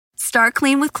Start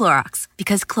clean with Clorox,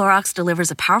 because Clorox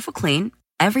delivers a powerful clean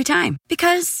every time.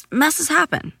 Because messes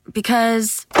happen.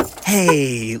 Because...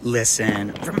 Hey,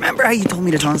 listen. Remember how you told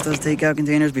me to toss those takeout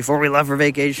containers before we left for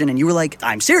vacation? And you were like,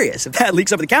 I'm serious. If that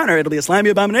leaks over the counter, it'll be a slimy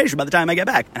abomination by the time I get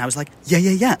back. And I was like,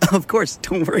 yeah, of course.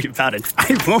 Don't worry about it.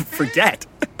 I won't forget.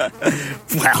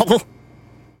 Well...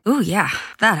 Ooh, yeah,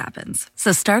 that happens.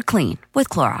 So start clean with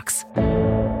Clorox.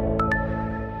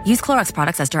 Use Clorox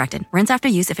products as directed. Rinse after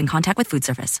use if in contact with food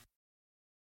surface.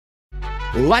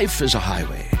 Life is a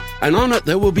highway, and on it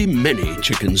there will be many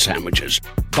chicken sandwiches.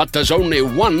 But there's only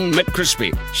one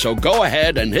McCrispy. So go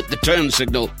ahead and hit the turn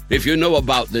signal if you know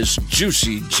about this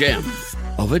juicy gem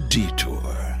of a detour.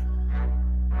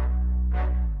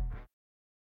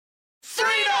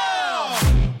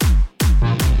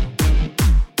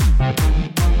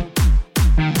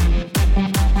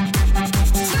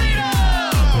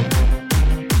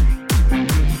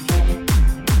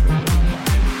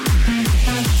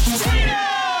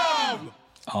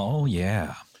 Oh,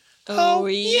 yeah. Oh,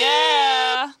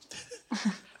 yeah.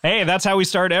 Hey, that's how we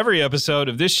start every episode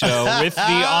of this show, with the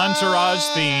Entourage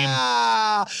theme.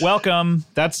 Welcome.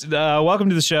 Welcome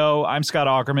to the show. I'm Scott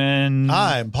Aukerman.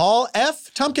 I'm Paul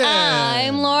F. Tumpkin.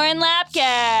 I'm Lauren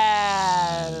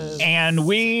Lapkus. And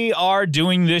we are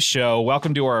doing this show.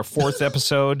 Welcome to our 4th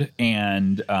episode.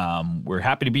 And we're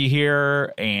happy to be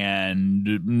here.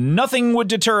 And nothing would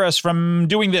deter us from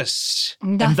doing this.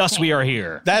 Nothing. And thus we are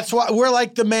here. That's why we're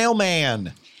like the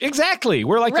mailman. Exactly.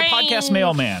 We're like Rain, the podcast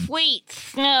mailman. Sleet,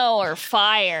 snow, or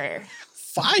fire.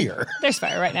 Fire? There's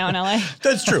fire right now in LA.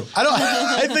 That's true.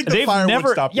 I think the fire would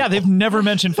stop Yeah, people. they've never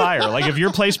mentioned fire. Like if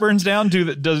your place burns down,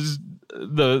 does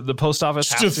the post office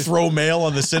Just have to throw mail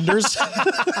on the cinders?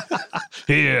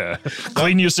 Here,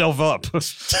 clean yourself up.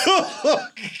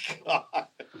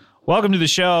 Welcome to the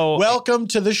show. Welcome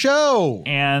to the show.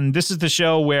 And this is the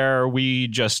show where we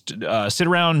just sit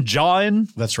around jawing.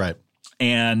 That's right.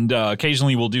 And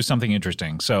occasionally we'll do something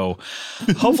interesting. So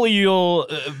hopefully you'll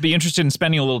be interested in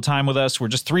spending a little time with us. We're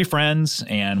just 3 friends,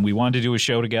 and we wanted to do a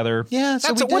show together. Yeah,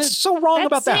 so what's so wrong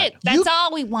about that? That's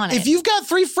all we wanted. If you've got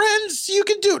 3 friends, you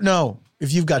can do it. No.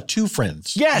 If you've got 2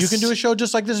 friends, yes, you can do a show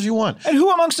just like this if you want. And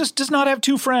who amongst us does not have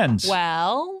 2 friends?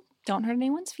 Well, don't hurt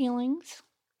anyone's feelings.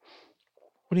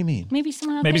 What do you mean? Maybe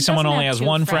someone only has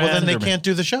 1 friend. Well, then they can't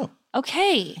do the show.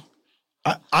 Okay.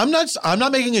 I'm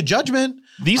not making a judgment.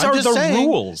 These are the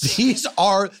rules.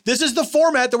 This is the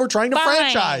format that we're trying to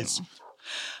franchise.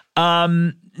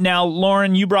 Now,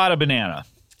 Lauren, you brought a banana.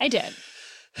 I did.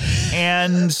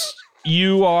 And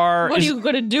you are. What are you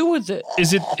going to do with it?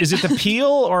 Is it the peel,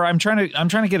 or I'm trying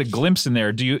to get a glimpse in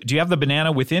there. Do you have the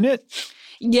banana within it?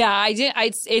 Yeah, I did.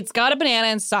 It's got a banana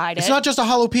inside It's it. not just a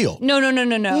hollow peel. No.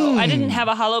 I didn't have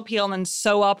a hollow peel and then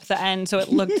sew up the end so it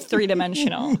looked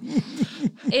 3-dimensional.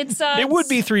 It would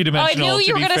be 3-dimensional. I knew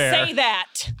you were going to say that.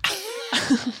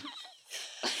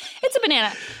 It's a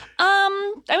banana.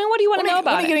 What do you want to know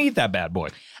about it? When are you going to eat that bad boy?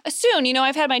 Soon.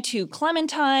 I've had my 2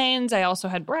 clementines. I also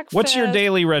had breakfast. What's your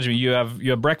daily regimen? You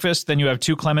have breakfast, then you have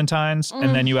 2 clementines,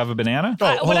 and then you have a banana?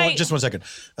 Oh, hold on just 1 second.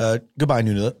 Goodbye,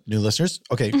 new listeners.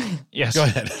 Okay. Yes. Go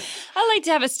ahead. I like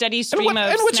to have a steady stream of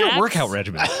And what's snacks. your workout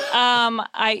regimen?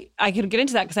 I could get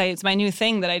into that because it's my new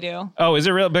thing that I do. Oh, is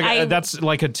it real? That's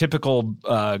like a typical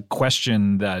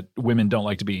question that women don't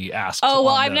like to be asked. Oh,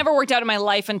 well, I've never worked out in my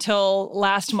life until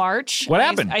last March. What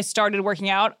happened? I started working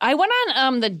out. I went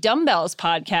on the Dumbbells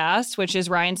podcast, which is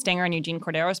Ryan Stanger and Eugene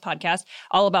Cordero's podcast,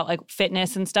 all about like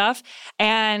fitness and stuff.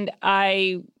 And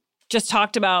I just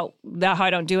talked about how I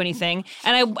don't do anything.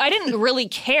 And I didn't really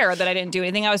care that I didn't do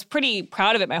anything. I was pretty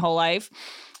proud of it my whole life,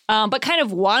 but kind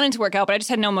of wanted to work out, but I just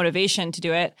had no motivation to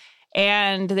do it.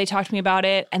 And they talked to me about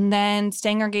it. And then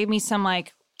Stanger gave me some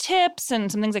like tips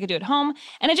and some things I could do at home.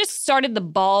 And it just started the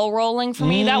ball rolling for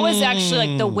me. That was actually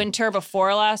like the winter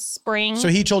before last spring. So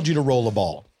he told you to roll a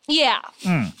ball. Yeah.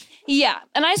 Yeah.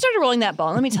 And I started rolling that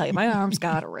ball. Let me tell you, my arms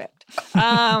got ripped. But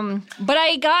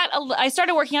I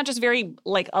started working out just very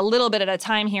like a little bit at a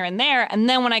time here and there. And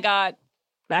then when I got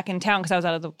back in town, because I was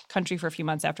out of the country for a few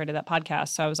months after I did that podcast,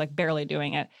 so I was like barely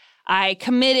doing it, I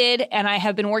committed and I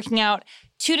have been working out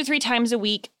 2 to 3 times a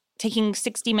week, taking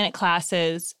 60-minute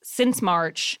classes since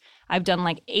March. I've done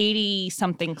like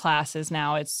 80-something classes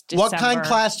now. It's December. What kind of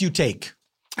class do you take?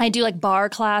 I do like bar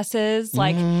classes,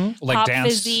 like pop dance?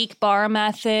 physique, bar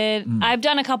method. I've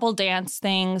done a couple dance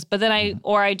things, but then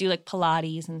I do like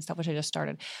Pilates and stuff, which I just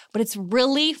started. But it's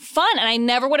really fun, and I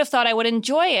never would have thought I would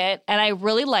enjoy it, and I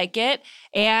really like it,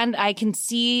 and I can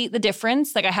see the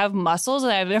difference. Like I have muscles,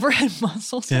 and I've never had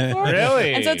muscles before.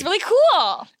 Really? And so it's really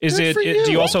cool. Is it?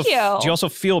 Do you also Thank you. do you also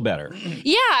feel better?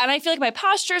 Yeah, and I feel like my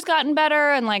posture's gotten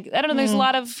better, and like I don't know, there's a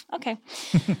lot of okay.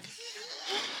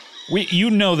 You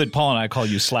know that Paul and I call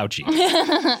you Slouchy.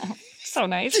 So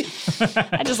nice.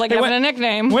 I just like having a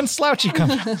nickname. When's Slouchy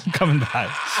coming by?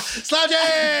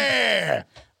 Slouchy!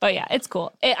 But yeah, it's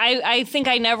cool. I think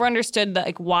I never understood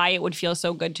like why it would feel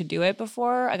so good to do it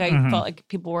before. Like I felt like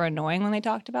people were annoying when they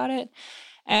talked about it.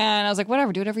 And I was like,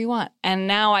 whatever, do whatever you want. And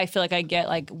now I feel like I get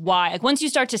like why. Like once you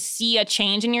start to see a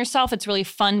change in yourself, it's really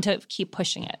fun to keep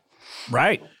pushing it.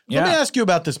 Right. Let me ask you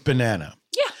about this banana.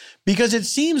 Yeah. Because it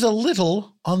seems a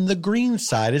little on the green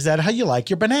side. Is that how you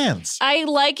like your bananas? I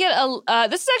like it.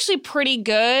 This is actually pretty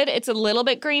good. It's a little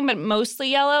bit green, but mostly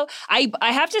yellow. I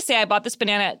have to say I bought this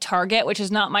banana at Target, which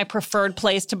is not my preferred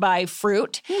place to buy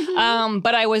fruit.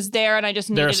 But I was there and I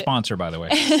just needed They're a sponsor, by the way.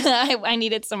 I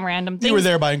needed some random things. You were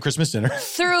there buying Christmas dinner.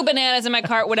 Threw bananas in my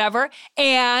cart, whatever.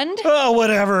 And Oh,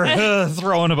 whatever.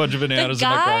 Throwing a bunch of bananas the in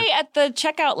my guy car. at the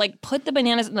checkout like put the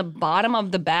bananas in the bottom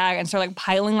of the bag and started like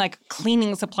piling like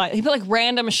cleaning supplies. He put like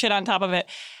random shit on top of it.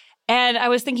 And I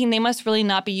was thinking they must really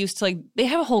not be used to like, they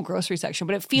have a whole grocery section,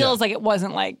 but it feels like it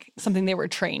wasn't like something they were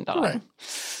trained on. Right.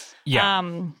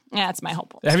 Yeah. That's my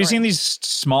hope. Have you seen these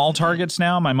small Targets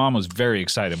now? My mom was very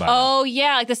excited about them. Oh,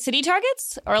 yeah. Like the city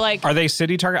Targets or like. Are they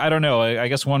city Target? I don't know. I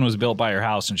guess one was built by her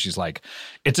house and she's like,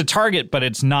 it's a Target, but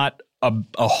it's not a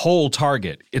whole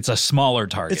Target. It's a smaller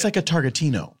Target. It's like a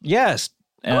Targetino. Yes.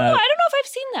 I don't know if I've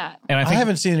seen that. And I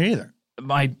haven't seen it either.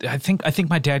 I think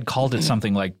my dad called it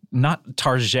something like not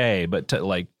Target, but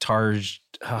like Tarj.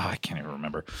 Oh, I can't even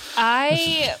remember.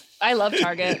 I love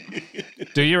Target.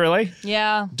 Do you really?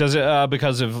 Yeah. Does it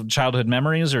because of childhood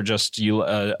memories or just you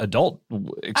adult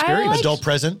experience? Adult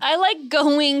present. I like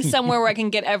going somewhere where I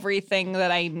can get everything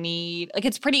that I need. Like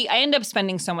it's pretty. I end up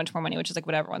spending so much more money, which is like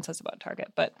what everyone says about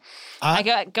Target. But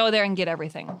I go there and get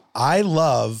everything. I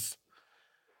love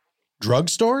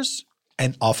drugstores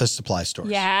and office supply stores.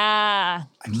 Yeah.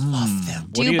 I love them.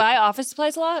 Do you buy office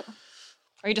supplies a lot?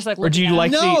 Or are you just like Or do you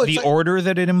like No, the it's like- order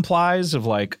that it implies of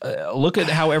like, look at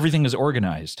how everything is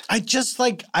organized?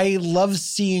 I love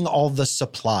seeing all the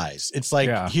supplies. It's like,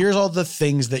 Yeah. here's all the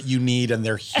things that you need and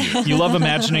they're here. You love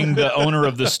imagining the owner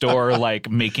of the store like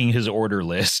making his order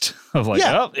list of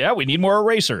like, we need more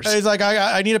erasers. It's like,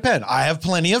 I need a pen. I have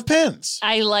plenty of pens.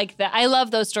 I like that. I love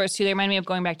those stores too. They remind me of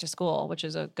going back to school, which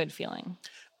is a good feeling.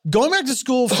 Going back to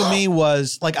school for me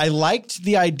was like, I liked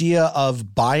the idea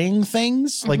of buying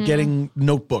things, like getting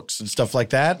notebooks and stuff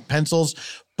like that, pencils,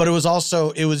 but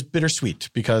it was bittersweet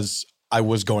because I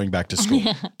was going back to school.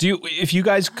 If you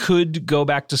guys could go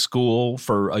back to school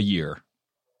for a year,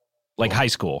 like high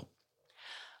school,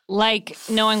 Like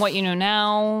knowing what you know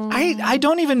now. I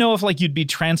don't even know if like you'd be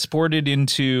transported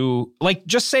into like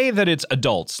just say that it's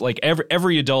adults. Like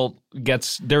every adult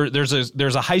gets there's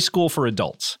a high school for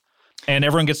adults. And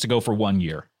everyone gets to go for 1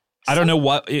 year. I don't know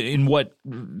what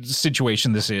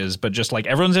situation this is, but just like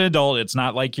everyone's an adult. It's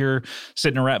not like you're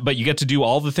sitting around, but you get to do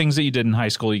all the things that you did in high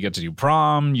school. You get to do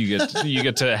prom. You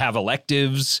get to have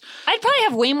electives. I'd probably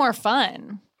have way more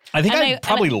fun. I think I'd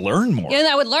probably learn more. Yeah, and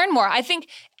I would learn more. I think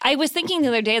I was thinking the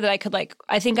other day that I could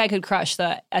crush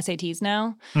the SATs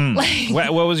now. Like,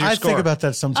 What was your I score? think about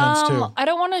that sometimes too. I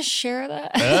don't want to share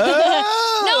that.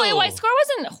 Oh! No, my score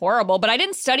wasn't horrible, but I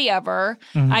didn't study ever.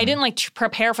 I didn't like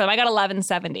prepare for them. I got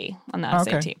 1170 on the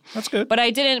SAT. Okay, that's good. But I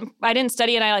didn't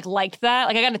study, and I liked that.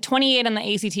 Like I got a 28 on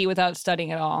the ACT without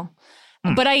studying at all.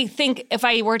 But I think if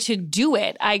I were to do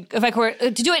it, if I were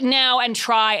to do it now and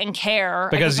try and care,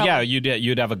 Because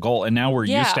you'd have a goal, and now we're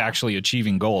used to actually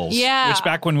achieving goals. Yeah. Which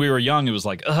back when we were young, it was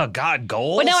like, oh God,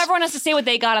 goals. But now everyone has to say what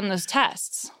they got on those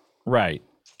tests. Right.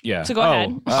 Yeah. So go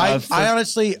ahead. I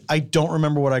honestly, I don't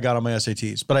remember what I got on my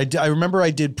SATs, but I remember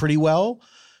I did pretty well.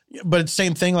 But it's the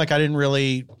same thing. Like I didn't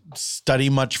really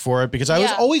study much for it because I was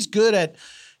always good at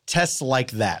tests like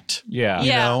that. Yeah.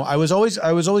 You know, I was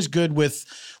always good with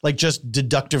like just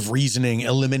deductive reasoning,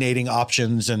 eliminating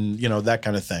options and, you know, that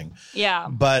kind of thing. Yeah.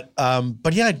 But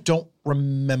yeah, I don't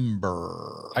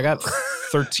remember. I got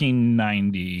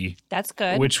 1390. That's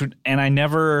good.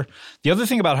 The other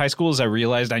thing about high school is I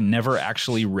realized I never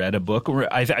actually read a book.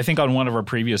 I think on one of our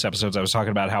previous episodes, I was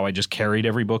talking about how I just carried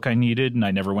every book I needed and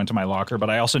I never went to my locker, but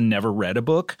I also never read a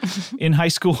book in high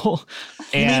school.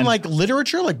 You mean like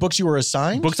literature, like books you were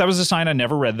assigned? Books I was assigned, I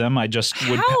never read them. I just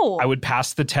How? I would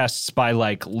pass the tests by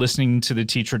like listening to the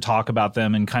teacher talk about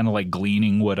them and kind of like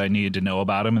gleaning what I needed to know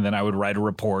about them. And then I would write a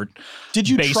report. Did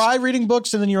you try reading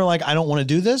books and then you were like, I don't want to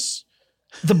do this?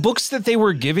 The books that they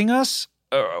were giving us,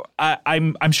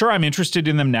 I'm sure I'm interested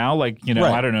in them now. Like, I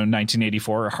don't know,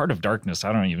 1984 or Heart of Darkness.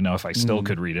 I don't even know if I still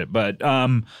could read it. But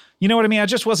you know what I mean?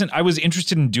 I was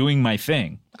interested in doing my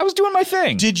thing. I was doing my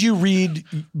thing. Did you read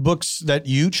books that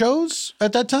you chose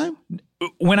at that time?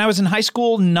 When I was in high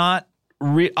school, not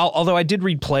although I did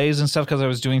read plays and stuff because I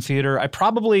was doing theater.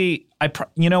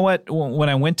 You know what? When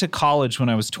I went to college when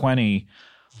I was 20,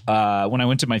 when I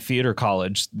went to my theater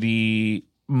college,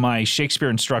 my Shakespeare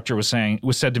instructor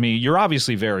said to me, "You're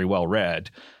obviously very well read,"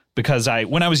 because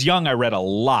when I was young, I read a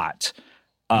lot.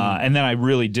 And then I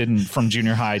really didn't from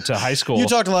junior high to high school. You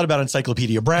talked a lot about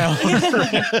Encyclopedia Brown.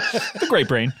 The great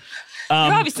brain. You're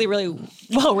obviously really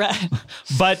well read.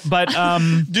 But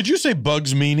did you say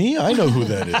Bugs Meany? I know who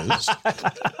that is.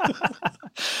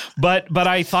 But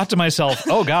I thought to myself,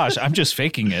 oh gosh, I'm just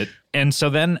faking it. And so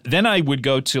then I would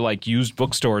go to like used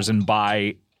bookstores and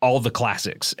buy all the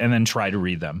classics and then try to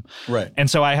read them. Right. And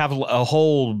so I have a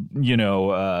whole,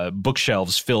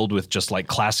 bookshelves filled with just like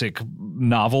classic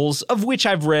novels, of which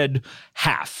I've read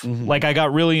half. Mm-hmm. Like I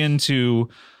got really into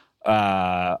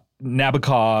Nabokov,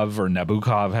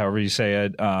 however you say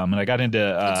it. And I got into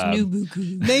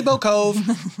Nabokov.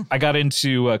 I got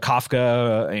into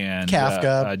Kafka and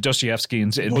Dostoevsky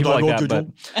and people like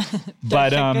that.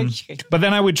 But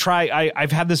then I would try.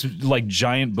 I've had this like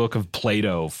giant book of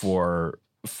Plato for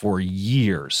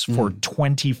years, for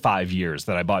 25 years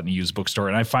that I bought in a used bookstore.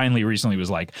 And I finally recently was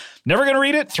like, never going to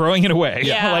read it, throwing it away.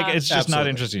 Yeah. Like it's just not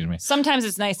interesting to me. Sometimes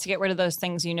it's nice to get rid of those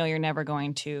things you're never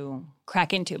going to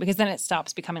crack into, because then it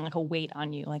stops becoming like a weight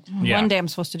on you. Like one day I'm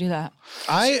supposed to do that.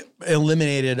 I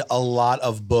eliminated a lot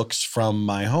of books from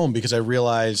my home because I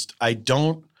realized I'm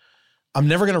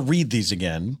never going to read these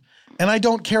again. And I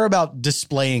don't care about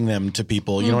displaying them to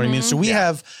people. You know what I mean? So we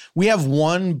have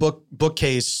one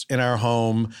bookcase in our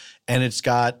home, and it's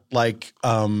got like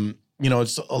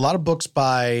it's a lot of books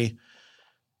by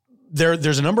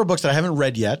there's a number of books that I haven't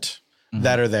read yet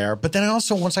that are there. But then I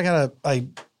also with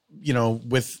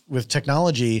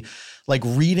technology, like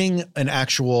reading an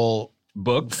actual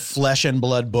book, flesh and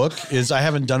blood book I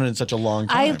haven't done it in such a long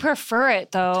time. I prefer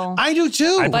it though. I do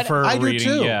too. I prefer reading,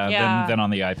 too. Than on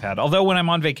the iPad. Although when I'm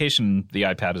on vacation, the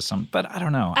iPad is but I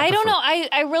don't know. I don't know.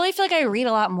 I really feel like I read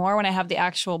a lot more when I have the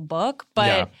actual book,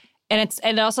 but and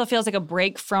it also feels like a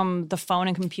break from the phone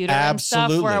and computer and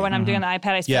stuff. Where when I'm doing the iPad,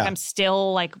 I feel like I'm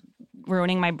still like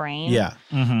ruining my brain. Yeah.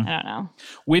 I don't know.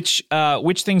 Which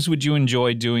things would you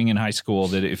enjoy doing in high school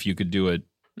that if you could do it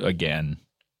again?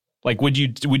 Like, would you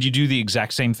do the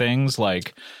exact same things?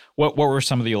 Like, what were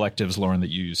some of the electives, Lauren, that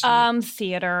you used to do?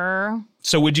 Theater.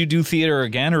 So would you do theater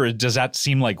again, or does that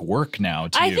seem like work now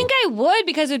to you? I think I would,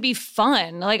 because it would be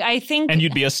fun. Like, I think... And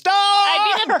you'd be a star!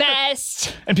 I'd be the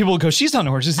best. And people would go, she's on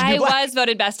Horses in I Black. was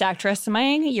voted Best Actress in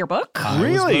my yearbook.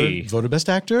 Really? Voted Best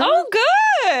Actor? Oh,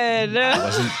 good!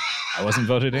 I wasn't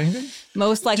voted anything?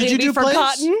 Most likely Did you to be do plays?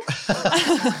 forgotten.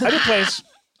 I did plays.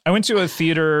 I went to a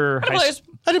theater...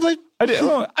 I did play. I did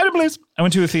plays. I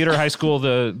went to a theater high school,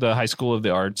 the High School of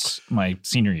the Arts, my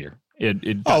senior year. Then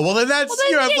you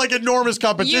have like enormous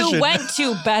competition. You went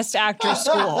to Best Actor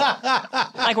school.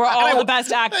 Like where all the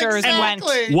best actors went.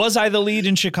 Was I the lead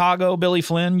in Chicago, Billy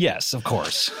Flynn? Yes, of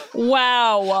course.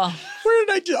 Wow. Where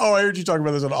did I do? Oh, I heard you talking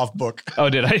about this on Off Book.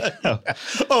 Oh, did I? Oh.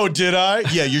 Oh, did I?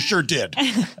 Yeah, you sure did.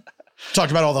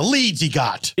 Talked about all the leads he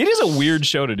got. It is a weird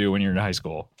show to do when you're in high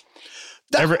school.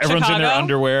 Everyone's in their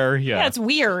underwear. Yeah, it's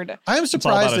weird. I am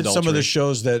surprised at some of the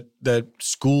shows that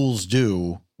schools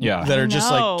do. Yeah. That are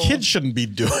just like, kids shouldn't be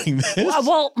doing this.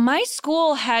 Well, my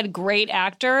school had great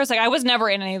actors. Like, I was never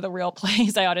in any of the real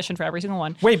plays. I auditioned for every single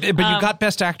one. Wait, but you got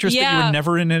Best Actress, but you were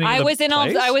never in any of the plays?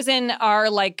 I was in our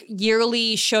like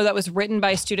yearly show that was written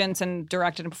by students and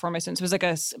directed and performed by students. It was like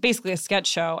basically a sketch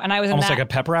show, and I was almost like a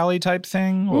pep rally type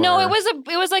thing. Or? No, it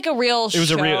was like a real show. It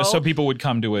was a real, so people would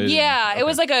come to it. Yeah, it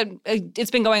was like it's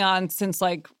been going on since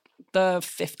like the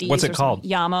 50s. What's it called?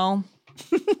 Yamo.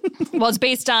 Well, it's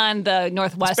based on the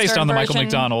Northwestern. It's based on the version. Michael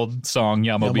McDonald song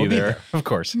 "Yamo Be There," of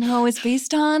course. No, it's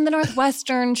based on the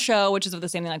Northwestern show, which is the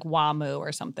same thing like WAMU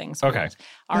or something. So okay,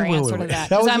 our answer to that.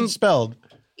 How was it spelled?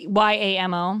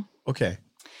 YAMO. Okay.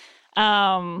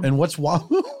 And what's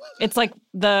Wahoo? It's like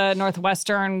the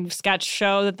Northwestern sketch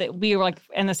show that we were like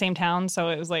in the same town, so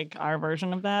it was like our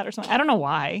version of that or something. I don't know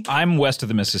why. I'm west of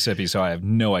the Mississippi, so I have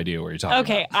no idea what you're talking about.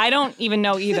 Okay, I don't even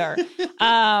know either.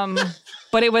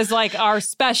 But it was like our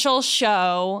special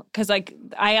show because like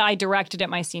I directed it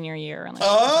my senior year. And,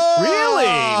 like, Really?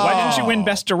 Why didn't you win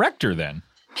Best Director then?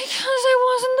 Because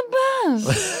I wasn't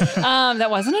the best.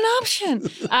 That wasn't an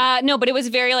option. No, but it was a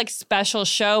very like special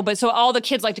show. But so all the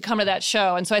kids like to come to that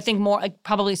show, and so I think more like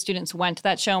probably students went to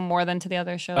that show more than to the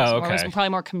other shows. Oh, Or it was okay. probably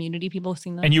more community people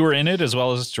seeing them. And you were in it as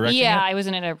well as directing yeah, it? I was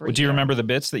in it every. Do you year. remember the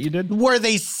bits that you did? Were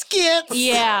they skits?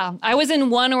 Yeah, I was in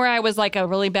one where I was like a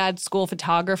really bad school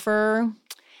photographer.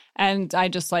 And I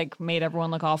just like made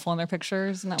everyone look awful in their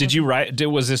pictures. And that Did you write?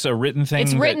 Was this a written thing?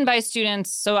 It's written by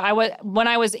students. So when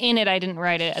I was in it, I didn't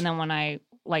write it, and then when I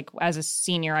like as a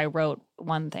senior, I wrote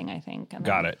one thing, I think. And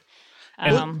Got it.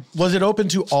 Was it open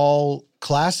to all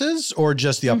classes or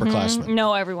just the upperclassmen?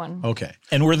 No, everyone. Okay.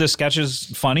 And were the sketches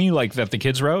funny, like that the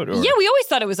kids wrote? Or? Yeah, we always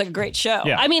thought it was like a great show.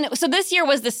 Yeah. I mean, so this year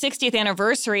was the 60th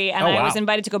anniversary, and Oh, I wow. was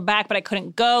invited to go back, but I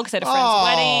couldn't go because I had a friend's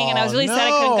wedding, and I was really sad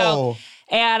I couldn't go.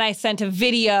 And I sent a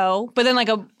video, but then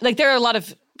like there are a lot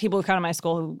of people who come to my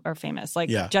school who are famous, like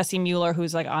Yeah. Jessie Mueller,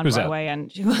 who's like on Who's that? Broadway, and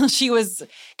she was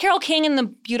Carole King in the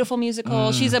Beautiful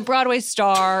musical. She's a Broadway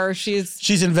star.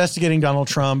 She's investigating Donald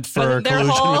Trump for But their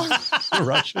collusion whole- with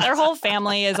Russia. Their whole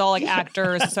family is all like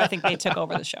actors, so I think they took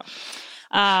over the show,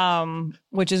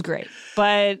 which is great.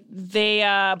 But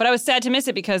but I was sad to miss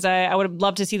it because I would have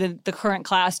loved to see the current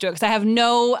class do it because I have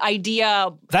no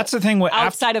idea That's the thing.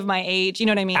 outside of my age. You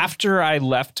know what I mean? After I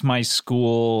left my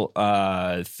school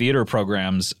theater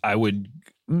programs, I would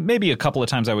maybe a couple of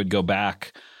times I would go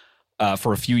back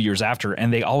for a few years after,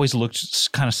 and they always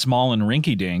looked kind of small and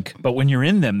rinky-dink. But when you're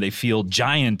in them, they feel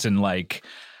giant and like.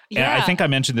 And I Yeah. think I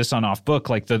mentioned this on Off Book.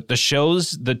 Like the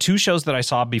two shows that I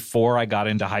saw before I got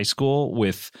into high school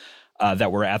with.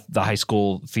 That were at the high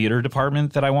school theater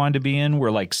department that I wanted to be in were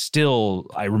like still,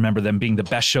 I remember them being the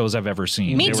best shows I've ever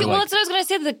seen. Me They too. were Well, like- that's what I was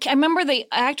going to say. I remember the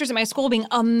actors at my school being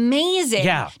amazing.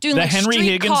 yeah. Doing the like Henry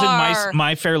Higgins Streetcar. in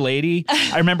My Fair Lady.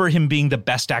 I remember him being the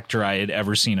best actor I had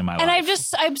ever seen in my life. And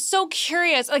I'm so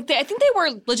curious. Like, I think they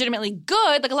were legitimately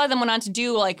good. Like, a lot of them went on to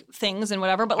do like things and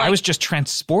whatever. But like, I was just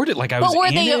transported. Like I was but were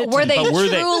in they it. were they but were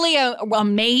they? truly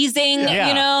amazing? Yeah.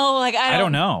 You know, like I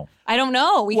don't know. I don't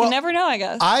know. We Well, can never know, I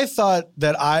guess. I thought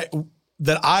that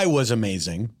I was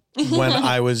amazing when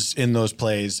I was in those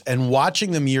plays, and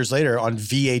watching them years later on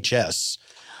VHS.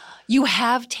 You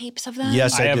have tapes of them?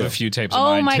 Yes, I I have do. a few tapes of Oh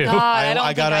mine my too. God. I don't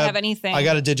think I have anything. I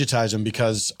gotta digitize them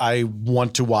because I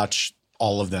want to watch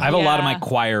all of them. I have a lot of Yeah. my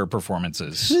choir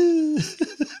performances.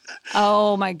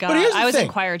 Oh my God. here's the I was thing.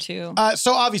 in choir too.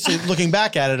 So obviously, looking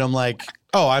back at it, I'm like,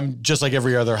 oh, I'm just like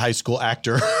every other high school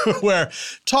actor, where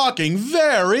talking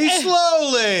very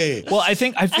slowly. Well, I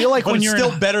feel like But when it's you're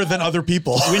still better than other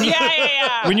people.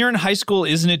 yeah. when you're in high school,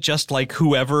 isn't it just like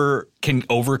whoever can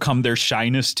overcome their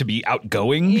shyness to be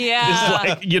outgoing? Yeah. Is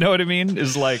like, you know what I mean?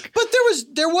 Is like, But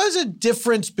there was a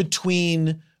difference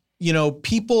between,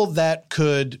 people that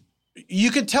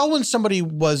you could tell when somebody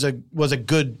was a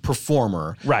good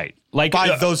performer right. Like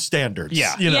by those standards.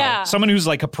 yeah. Yeah. Someone who's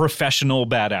like a professional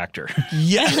bad actor.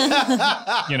 Yeah.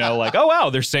 Like, oh wow,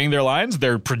 they're saying their lines,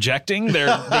 they're projecting,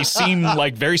 they seem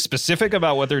like very specific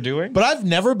about what they're doing. But I've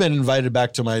never been invited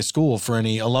back to my school for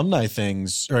any alumni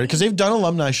things, right? Because they've done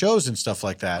alumni shows and stuff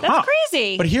like that. That's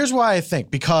crazy. But here's why I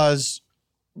think, because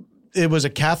it was a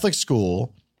Catholic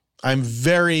school. I'm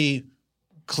very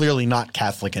clearly not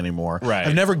Catholic anymore. Right.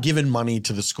 I've never given money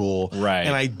to the school. Right.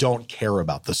 And I don't care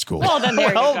about the school. well, then there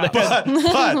you go. but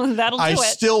That'll I do it.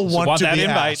 still want to that be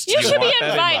invite. asked. You You should be want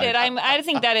that invited. invite. I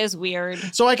think that is weird.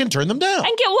 So I can turn them down.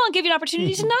 And give you an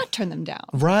opportunity to not turn them down.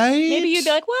 Right? Maybe you'd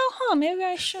be like, well, maybe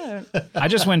I should. I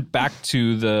just went back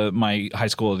to my high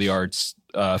school of the arts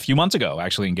a few months ago,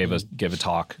 actually, and gave a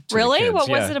talk. To Really? The kids. What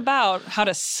was Yeah. it about? How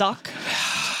to suck?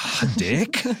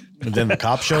 Dick? And then the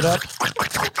cop showed up.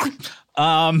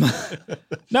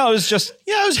 No, it was just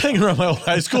Yeah, I was hanging around my old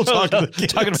high school talking to the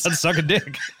kids. talking about sucking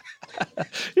dick.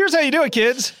 Here's how you do it,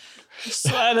 kids.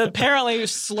 And apparently you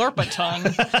slurp a tongue.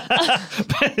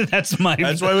 That's my.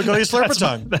 That's why we call you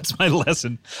Slurpatongue. That's my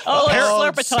lesson. Oh,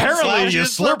 slurp a tongue. Apparently you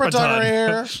Slurpatongue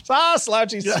here.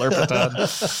 Slouchy Slurpaton.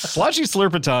 Slouchy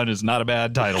Slurpaton is not a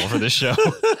bad title for this show.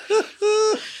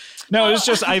 No, it was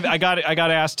just I got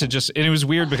asked to just, and it was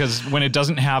weird because when it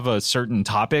doesn't have a certain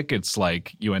topic, it's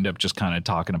like you end up just kind of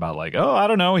talking about like, oh, I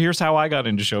don't know, here's how I got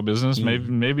into show business.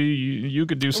 Maybe you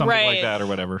could do something like that or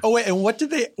whatever. Oh wait, and what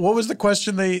was the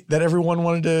question that everyone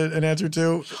wanted an answer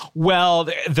to? Well,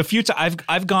 the few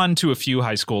I've gone to a few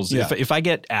high schools. Yeah. If I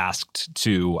get asked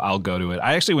to, I'll go to it.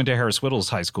 I actually went to Harris Whittles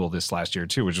High School this last year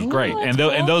too, which was great.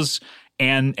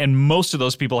 And most of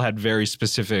those people had very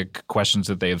specific questions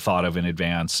that they had thought of in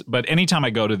advance. But anytime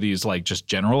I go to these like just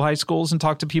general high schools and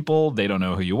talk to people, they don't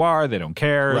know who you are. They don't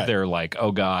care. Right. They're like,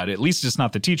 oh God, at least it's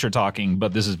not the teacher talking,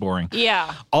 but this is boring.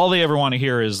 Yeah. All they ever want to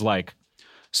hear is like,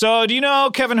 so do you know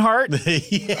Kevin Hart?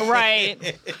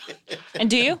 Right. And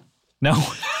do you? No.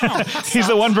 He's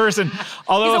the one person.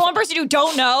 Although He's the one person you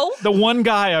don't know. the one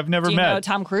guy I've never Do you met. know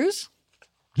Tom Cruise?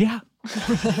 Yeah.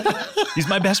 He's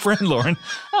my best friend, Lauren.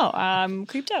 Oh, I'm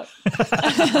creeped out.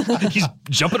 He's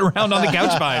jumping around on the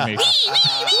couch behind me.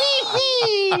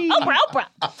 Oprah.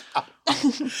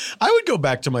 I would go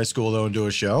back to my school though and do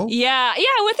a show. Yeah,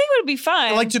 I would think it would be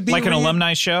fun. Like to be Like an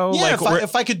alumni show? Yeah, like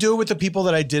if I could do it with the people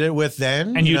that I did it with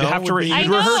then, And you you'd know, have to would be you'd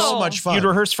rehearse. so much fun. You'd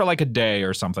rehearse for like a day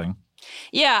or something.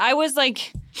 Yeah, I was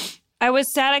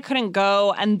sad I couldn't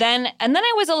go, and then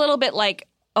I was a little bit like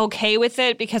okay with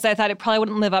it because I thought it probably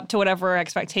wouldn't live up to whatever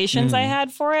expectations I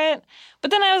had for it.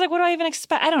 But then I was like, what do I even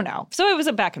expect? I don't know. So it was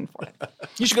a back and forth.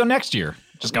 You should go next year.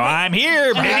 Just go, I'm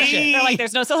here, baby. They're like,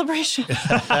 there's no celebration.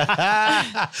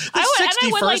 I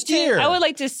would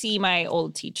like to see my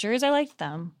old teachers. I liked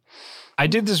them. I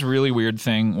did this really weird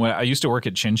thing when I used to work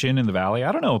at Chin Chin in the Valley.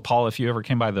 I don't know, Paul, if you ever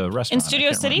came by the restaurant. In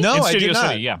Studio City? No, In I Studio did not.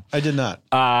 City, yeah. I did not.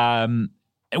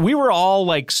 We were all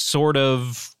like sort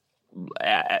of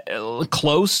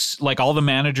close. Like all the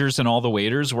managers and all the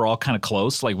waiters were all kind of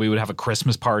close. Like we would have a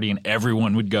Christmas party and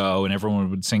everyone would go and everyone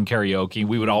would sing karaoke.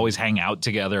 We would always hang out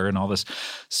together and all this.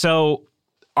 So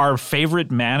our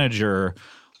favorite manager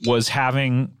was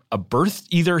having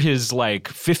either his like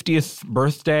 50th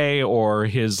birthday or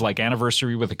his like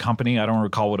anniversary with the company. I don't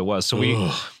recall what it was. So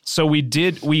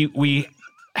we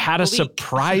had a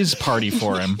surprise party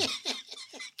for him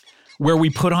where we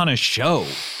put on a show.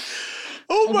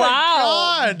 Oh my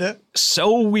Wow. God.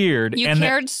 So weird. You and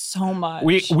cared so much.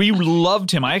 We loved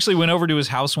him. I actually went over to his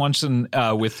house once and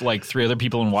with like 3 other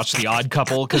people and watched The Odd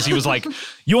Couple because he was like,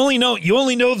 you only know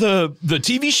the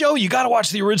TV show? You got to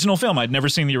watch the original film. I'd never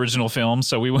seen the original film,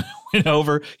 so we went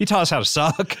over. He taught us how to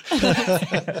suck. So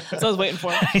I was waiting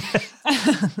for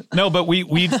it. No, but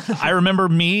I remember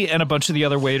me and a bunch of the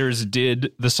other waiters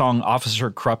did the song Officer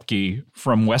Krupke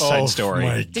from West Side Story.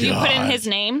 My Did you put in his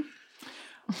name?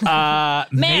 Maybe-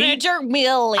 Manager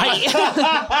Willie.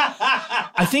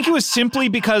 I think it was simply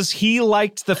because he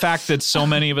liked the fact that so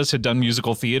many of us had done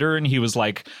musical theater and he was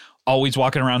like always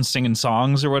walking around singing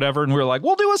songs or whatever. And we were like,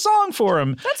 we'll do a song for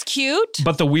him. That's cute.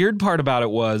 But the weird part about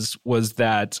it was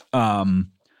that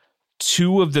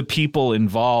 2 of the people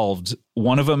involved,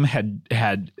 one of them it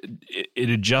had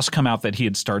just come out that he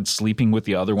had started sleeping with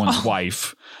the other one's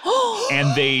wife.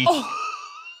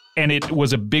 And it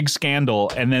was a big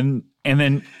scandal. And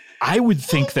then I would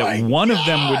think that one of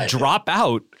them would drop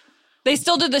out. They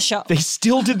still did the show. They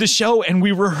still did the show and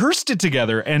we rehearsed it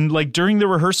together. And like during the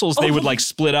rehearsals, they would like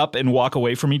split up and walk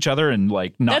away from each other and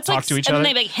like not talk to each other. And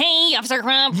then they'd be like, hey, Officer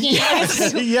Crump.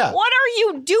 Yeah. What are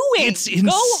you doing? It's Go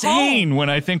insane home. when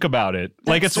I think about it.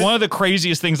 Like it's one of the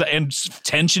craziest things and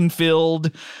tension filled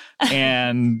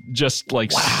and just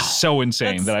like so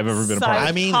insane that I've ever been a part of.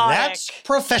 I mean, that's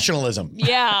professionalism.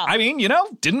 Yeah. I mean,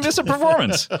 didn't miss a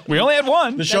performance. We only had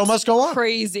one. The show must go on.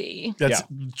 Crazy. That's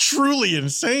truly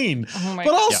insane. Oh my but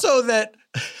God. also that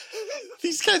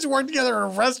these guys work together in a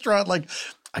restaurant. Like,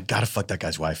 I gotta fuck that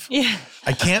guy's wife. Yeah.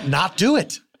 I can't not do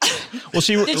it. Well,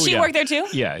 Did she work there too?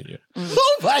 Yeah.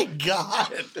 Oh my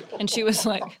God. And she was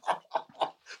like,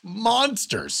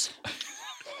 Monsters.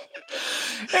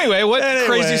 Anyway, what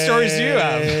crazy stories do you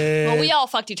have? well, we all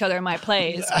fucked each other in my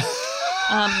plays.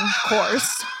 Of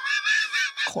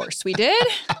course we did.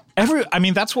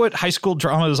 That's what high school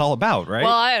drama is all about, right?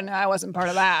 Well, I don't know. I wasn't part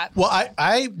of that. Well,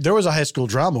 I there was a high school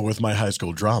drama with my high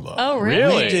school drama. Oh,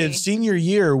 really? We did senior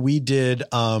year. We did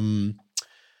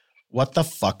what the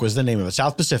fuck was the name of it?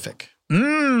 South Pacific.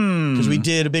 Because we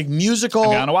did a big musical.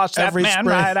 I'm gonna watch that every man spring.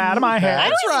 right out of my head. I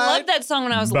always right. loved that song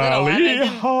when I was little. and I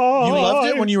didn't- You loved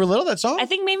it when you were little, that song? I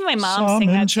think maybe my mom sang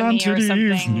that to me or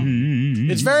something.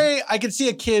 It's very, I could see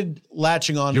a kid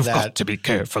latching on You've to that. got to be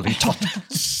carefully taught.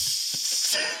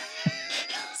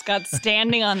 Scott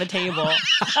standing on the table.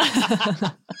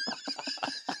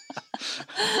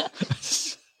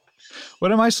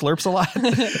 What am I? Slurps a lot?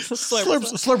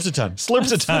 Slurps a ton.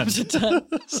 Slurps a ton.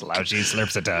 Slouchy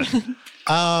slurps a ton.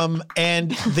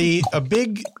 And a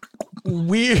big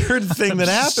weird thing that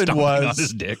happened Stomping on was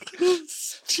his dick.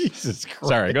 Jesus Christ.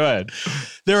 Sorry, go ahead.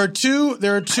 There are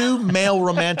two male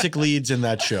romantic leads in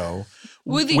that show.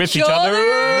 With With each other.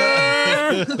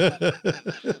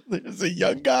 There's a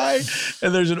young guy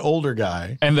and there's an older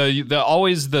guy. And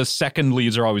the second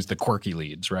leads are always the quirky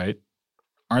leads, right?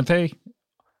 Aren't they?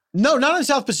 No, not in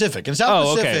South Pacific. In South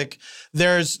Oh, okay. Pacific,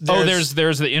 there's there's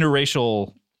the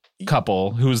interracial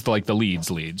couple who's like the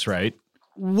leads, right?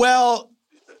 well,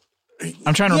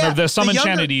 I'm trying to remember the Some younger-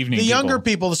 Enchanted Evening. The younger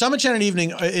people. people, the Some Enchanted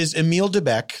Evening is Emile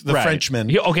Debec, the Right. Frenchman.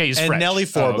 He's and French. Nellie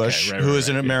Forbush, Oh, okay. who is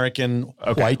an Right. American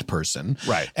white person.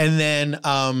 Right. And then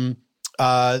the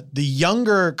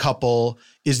younger couple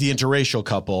is the interracial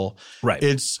couple. Right.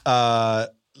 It's Liat?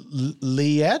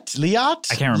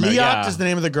 I can't remember, Liat yeah. is the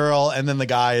name of the girl, and then the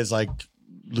guy is like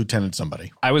Lieutenant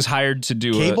somebody. I was hired to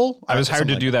do Cable? I was hired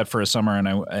to Something do like that for a summer,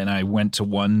 and I went to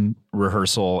one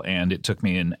rehearsal, and it took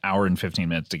me an hour and 15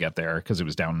 minutes to get there because it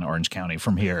was down in Orange County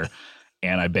from here.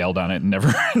 And I bailed on it and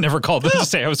never called them to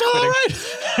say I was quitting.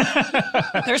 All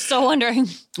right. They're still wondering.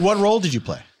 What role did you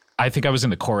play? I think I was in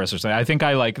the chorus or something. I think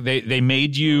they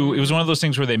made you. It was one of those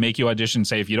things where they make you audition.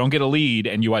 Say if you don't get a lead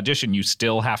and you audition, you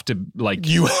still have to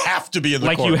You have to be in the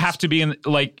like chorus. you have to be in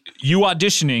like you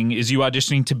auditioning is you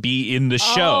auditioning to be in the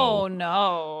Oh show.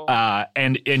 no!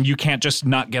 And you can't just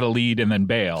not get a lead and then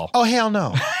bail. Oh, hell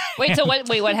no. Wait, so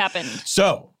what happened?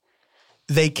 So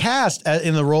they cast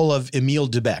in the role of Emile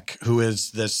Debec, who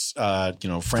is this French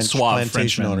Suave plantation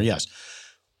Frenchman. owner. Yes,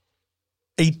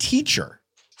 a teacher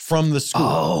from the school.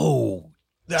 Oh,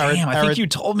 damn! I think you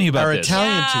told me about our this.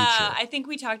 Italian teacher. I think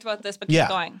we talked about this, but keep Yeah.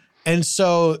 going. And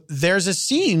so there's a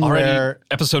scene Already where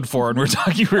episode 4, and we're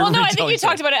talking. Well, no, I think you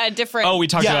talked about it at a different. Oh, we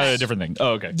talked Yes. about it a different thing.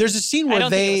 Oh, okay. there's a scene I where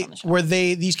don't think it was on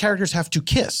the show. these characters have to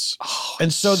kiss.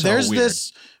 And so so there's weird.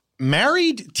 this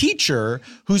married teacher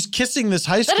who's kissing this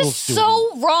high That school is student.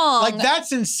 so wrong. Like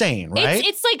that's insane, right?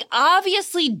 It's like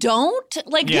obviously don't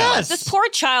like Yes. this poor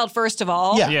child. First of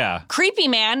all, Yeah. Yeah. creepy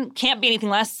man can't be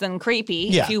anything less than creepy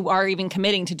Yeah. if you are even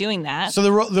committing to doing that. So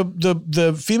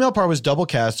the female part was double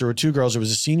cast. There were two girls. There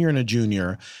was a senior and a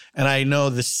junior. And I know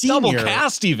the senior Double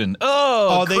cast even.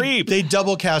 Oh, they creep.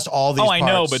 double cast all these Oh, I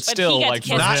know, parts. but But still, he got like,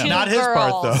 for kissed him. two not his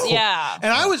part girls. though. Yeah.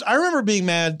 And I remember being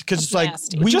mad because it's like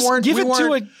nasty. we Just weren't give we it to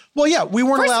weren't we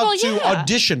weren't First of allowed all, to yeah.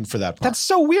 audition for that part. That's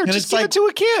so weird. And Just it's give like- it to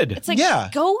a kid. It's like Yeah.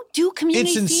 go do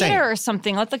community It's insane. theater or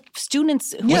something. Let the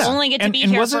students who Yeah. only get to and be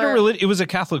and here was for it was a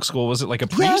Catholic school? Was it like a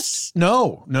priest? Yes.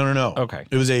 No. Okay.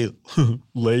 It was a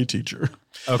lay teacher.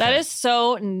 Okay. that is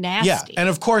so nasty. Yeah. And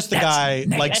of course the guy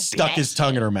like That's stuck his nasty.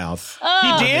 tongue in her mouth.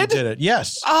 he They did. did it.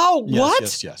 Yes. Oh, Yes,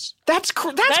 what? Yes. That's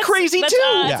crazy that's,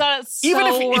 too. that's Even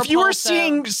so if you were repulsive.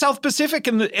 seeing South Pacific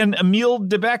and Emile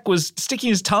Debec was sticking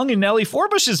his tongue in Nellie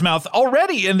Forbush's mouth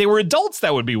already, and they were adults,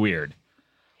 that would be weird.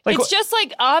 Like, it's just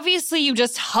like obviously you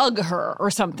just hug her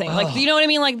or something. Like you know what I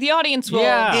mean? Like the audience will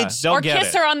Yeah, they'll or get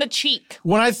kiss it. her on the cheek.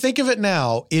 When I think of it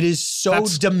now, it is so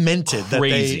That's demented that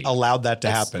crazy. they allowed that to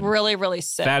It's happen. really, really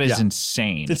sick. that is Yeah.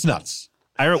 insane. It's nuts.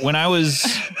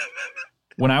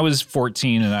 When I was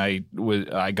 14 and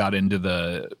I got into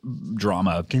the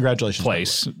drama Congratulations.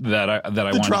 place that I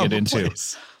wanted to drama get into.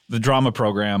 place. The drama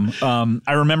program.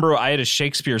 I remember I had a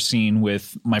Shakespeare scene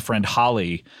with my friend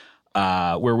Holly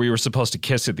where we were supposed to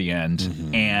kiss at the end,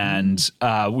 Mm-hmm. and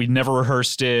we never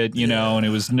rehearsed it, you know, and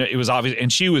it was obvious.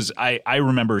 And she was, I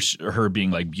remember her being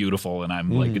like beautiful, and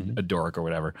I'm like Mm-hmm. a dork or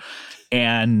whatever.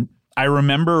 And I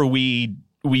remember we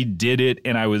did it,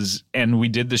 and we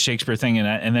did the Shakespeare thing,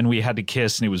 and then we had to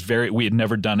kiss, and we had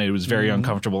never done it. It was very Mm-hmm.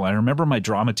 uncomfortable. And I remember my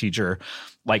drama teacher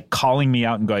like calling me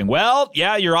out and going, "Well,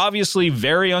 yeah, you're obviously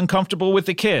very uncomfortable with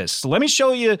the kiss. Let me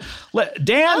show you.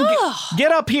 Dan,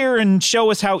 get up here and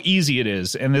show us how easy it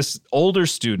is." And this older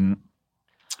student,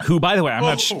 who, by the way, I'm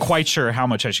not quite sure how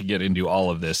much I should get into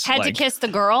all of this. Had to like, kiss the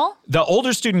girl. the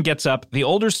older student gets up. The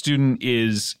older student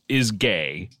is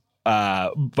gay,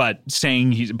 but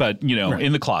saying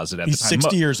in the closet at He's the time.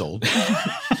 60 years old.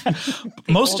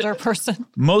 Older person.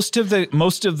 Most of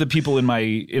the people in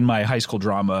my high school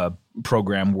drama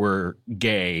program were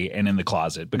gay and in the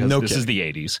closet because No this is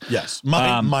kidding. the 80s. Yes.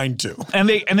 Mine too. And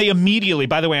they immediately,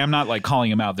 by the way, I'm not like calling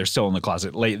them out. They're still in the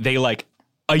closet. They like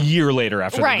a year later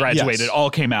after Right. they graduated, Yes. all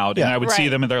came out, and Yeah. I would see Right.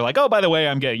 them, and they're like, "Oh, by the way,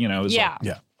 I'm gay." You know, it was Yeah. like-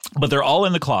 Yeah. but they're all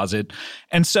in the closet.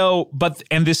 And so,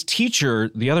 and this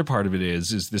teacher, the other part of it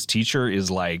is this teacher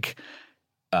is like,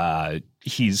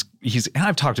 he's, and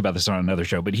I've talked about this on another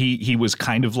show, but he was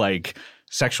kind of like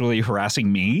sexually harassing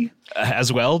me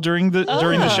as well during the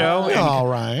show. And, All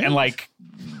right. And like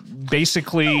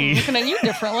basically. Looking at you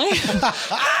differently.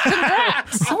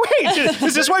 Wait,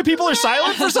 is this why people are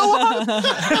silent for so long?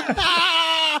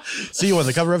 See you on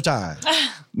the cover of Time.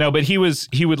 No, but he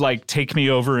would like take me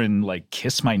over and like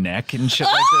kiss my neck and shit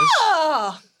like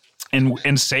this.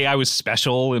 And say I was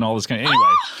special and all this kind of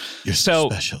anyway. You're so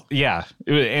special. Yeah.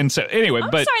 And so anyway,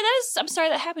 I'm sorry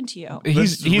that happened to you.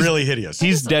 He's really hideous.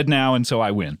 He's dead now, and so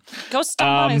I win. Go stomp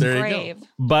on his there you grave. go.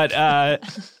 But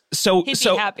so He'd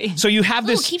be happy. So you have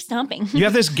this keep stomping. You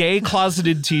have this gay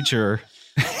closeted teacher.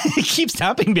 Keep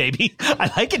stomping, baby.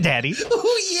 I like it, Daddy.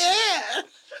 Oh yeah.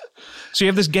 So you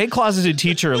have this gay closeted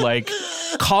teacher like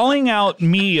calling out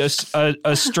me, a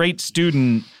straight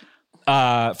student,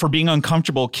 for being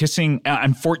uncomfortable kissing.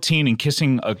 I'm 14 and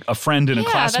kissing a friend and a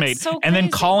classmate, that's so and then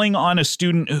crazy. calling on a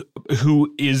student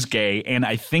who is gay, and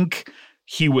I think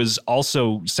he was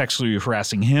also sexually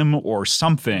harassing him or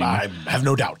something. I have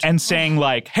no doubt. And saying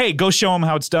like, "Hey, go show him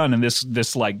how it's done." And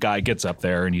this like guy gets up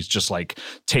there and he's just like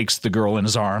takes the girl in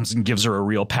his arms and gives her a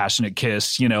real passionate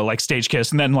kiss, like stage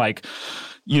kiss, and then like,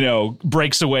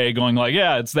 breaks away going like,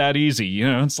 "Yeah, it's that easy."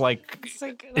 It's like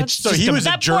so he was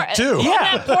a jerk too.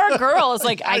 Yeah, that poor girl is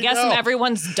like, I guess know.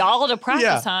 everyone's doll to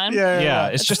practice on. Yeah,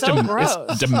 it's just so it's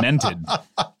gross. demented. when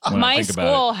I My think about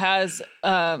school has,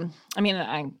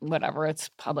 whatever, it's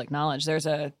public knowledge. There's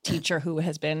a teacher who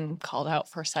has been called out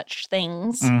for such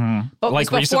things. Mm-hmm. But Like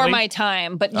it was before recently? my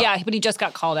time. But but he just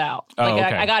got called out. Oh, Like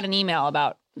okay. I got an email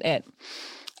about it.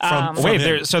 From Wait,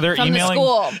 him. they're From emailing.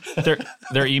 the school.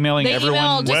 They're emailing They everyone.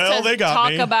 emailed just Well, to they got talk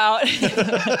me.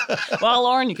 about. Well,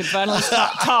 Lauren, you can finally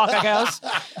talk, I guess.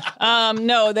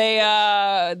 No, they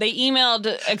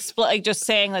emailed just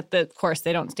saying that of course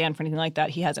they don't stand for anything like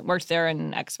that. He hasn't worked there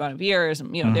in X amount of years,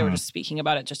 and they were just speaking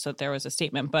about it just so that there was a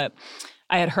statement, but.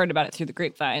 I had heard about it through the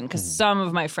grapevine because some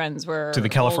of my friends were To the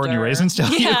California older. Raisins tell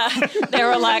you? Yeah, they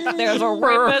were like, "There's a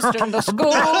rapist in the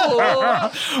school."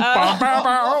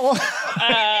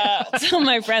 Some of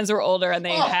my friends were older and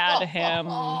they had him.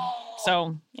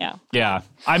 So yeah. Yeah,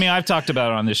 I mean, I've talked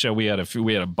about it on this show. We had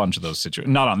a bunch of those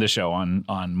situations. Not on this show, on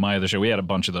my other show. We had a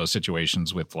bunch of those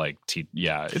situations with like,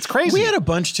 it's crazy. We had a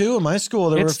bunch too in my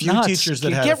school. There were a few nuts. teachers that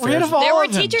Get had rid affairs. of all There were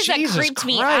of them. teachers that Jesus creeped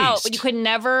me Christ. out, but you could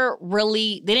never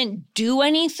really. They didn't do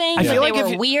anything. I feel They like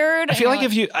were weird. I feel like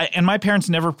if you and my parents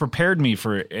never prepared me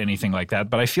for anything like that,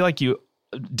 but I feel like you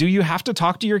have to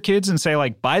talk to your kids and say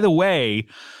like, by the way,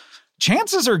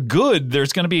 chances are good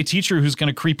there's going to be a teacher who's going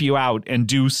to creep you out and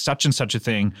do such and such a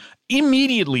thing.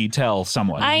 Immediately tell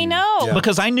someone. I know. Yeah.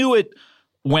 Because I knew it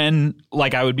when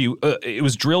like I would be it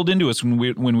was drilled into us when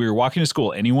we were walking to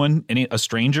school. A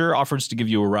stranger offers to give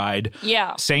you a ride.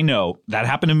 Yeah. Say no. That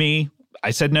happened to me. I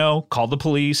said no, called the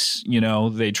police,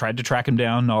 they tried to track him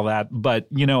down and all that. But,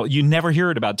 you never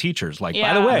hear it about teachers. Like,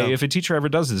 by the Yeah. way, if a teacher ever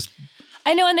does this.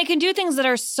 I know, and they can do things that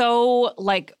are so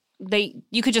like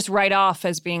you could just write off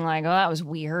as being like, oh, that was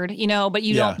weird, but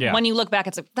you don't. Yeah. When you look back,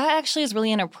 it's like that actually is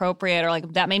really inappropriate, or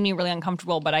like that made me really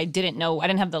uncomfortable. But I didn't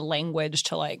have the language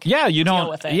to like. Yeah, you deal don't.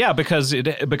 with it. Yeah, because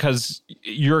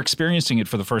you're experiencing it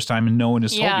for the first time and no one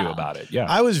has told Yeah. you about it. Yeah.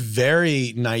 I was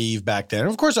very naive back then.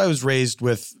 Of course, I was raised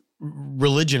with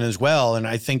religion as well, and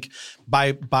I think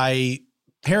by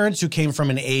parents who came from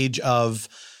an age of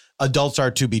adults are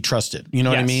to be trusted. You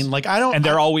know what I Yes. mean? Like and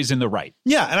they're always in the right.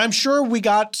 Yeah, and I'm sure we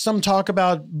got some talk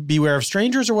about beware of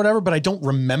strangers or whatever, but I don't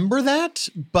remember that.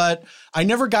 But I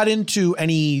never got into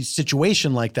any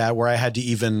situation like that where it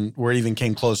even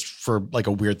came close for like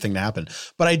a weird thing to happen.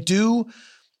 But I do,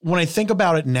 when I think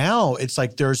about it now, it's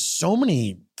like there's so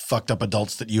many fucked up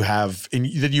adults that you have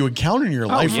that you encounter in your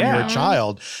life when you're a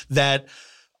child that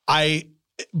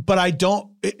but I don't,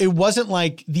 it wasn't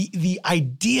like the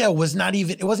idea was not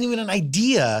even, it wasn't even an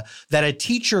idea that a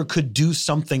teacher could do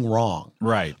something wrong.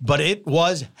 Right. But it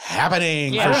was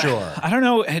happening Yeah. for sure. I don't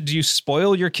know. Do you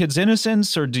spoil your kids'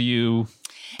 innocence or do you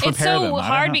prepare It's so them? I don't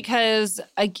hard know. because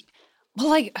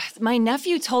my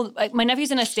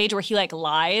nephew's in a stage where he like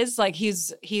lies. Like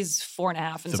he's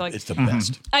 4.5, and so like It's the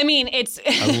best. I mean, it's.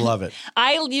 I love it.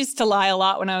 I used to lie a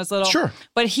lot when I was little. Sure.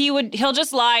 But he'll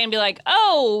just lie and be like,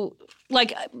 oh,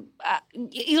 like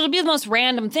it'll be the most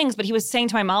random things. But he was saying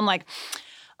to my mom like,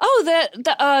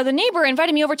 oh, the neighbor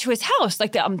invited me over to his house,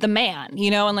 like the man,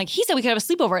 and like he said we could have a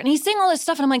sleepover, and he's saying all this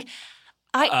stuff, and I'm like,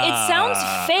 it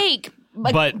sounds fake.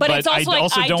 But it's also I like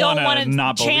also I don't don't wanna want to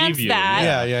not believe chance you.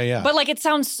 that. Yeah. But like it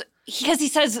sounds because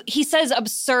he says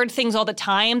absurd things all the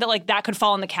time that like that could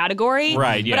fall in the category.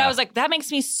 Right, yeah. But I was like, that makes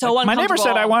me so My uncomfortable.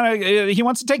 neighbor said he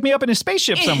wants to take me up in his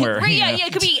spaceship somewhere. Right, yeah,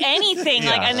 it could be anything.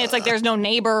 Like, and it's like there's no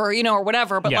neighbor or or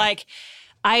whatever. But Yeah. like,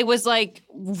 I was like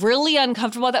really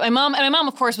uncomfortable with that. My mom,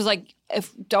 of course, was like,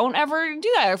 don't ever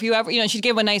do that. Or if you ever, she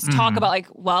gave a nice talk about like,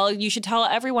 well, you should tell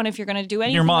everyone if you're going to do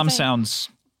anything. Your mom sounds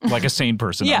like a sane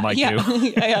person, unlike you.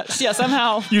 yeah,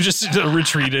 somehow. You just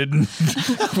retreated and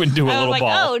went into a little like,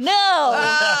 ball. Oh, no.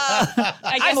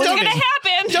 I guess it's going to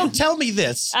happen. Don't tell me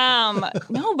this.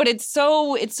 No, but it's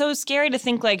so scary to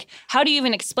think, like, how do you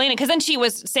even explain it? Because then she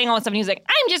was saying all that stuff, and he was like,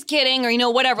 I'm just kidding,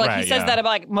 or, whatever. Like, he says that about,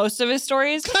 like, most of his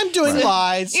stories. I'm doing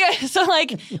lies. Yeah, so,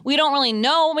 like, we don't really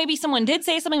know. Maybe someone did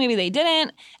say something, maybe they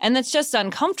didn't, and that's just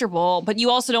uncomfortable. But you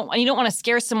also don't want to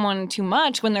scare someone too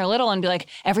much when they're little and be like,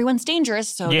 everyone's dangerous,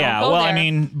 so yeah, don't go well, there. I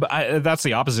mean, that's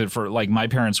the opposite for, like, my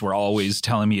parents were always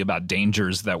telling me about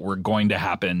dangers that were going to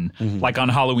happen, like on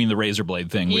Halloween, the razor blade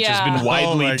thing, which has been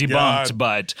widely debunked,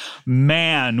 but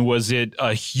man, was it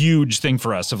a huge thing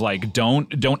for us of like, don't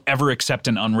ever accept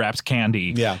an unwrapped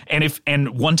candy. Yeah.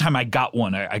 And one time I got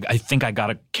one, I think I got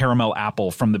a caramel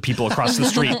apple from the people across the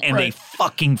street and they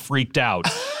fucking freaked out.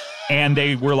 And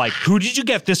they were like, who did you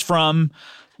get this from?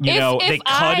 If they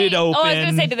cut it open. Oh, I was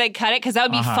going to say, did they cut it? Because that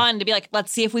would be fun to be like,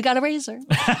 let's see if we got a razor.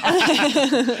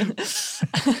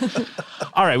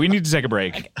 All right, we need to take a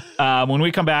break. When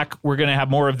we come back, we're going to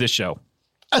have more of this show.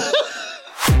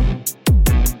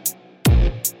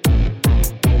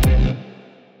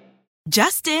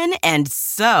 Justin and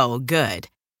so good.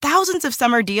 Thousands of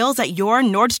summer deals at your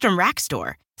Nordstrom Rack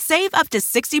store. Save up to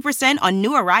 60% on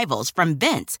new arrivals from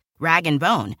Vince, Rag &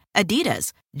 Bone,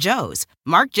 Adidas, Joe's,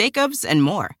 Marc Jacobs, and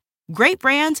more. Great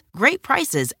brands, great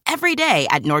prices every day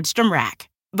at Nordstrom Rack.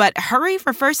 But hurry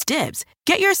for first dibs.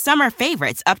 Get your summer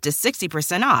favorites up to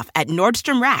 60% off at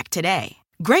Nordstrom Rack today.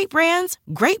 Great brands,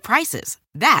 great prices.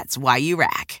 That's why you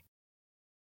rack.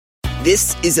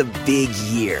 This is a big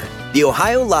year. The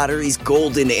Ohio Lottery's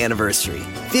golden anniversary.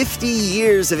 50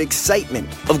 years of excitement,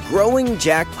 of growing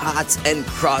jackpots and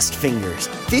crossed fingers.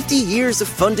 50 years of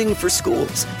funding for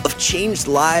schools, of changed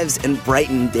lives and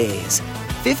brightened days.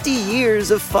 50 years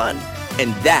of fun,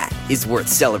 and that is worth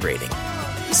celebrating.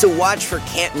 So watch for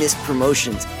can't-miss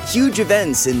promotions, huge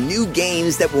events, and new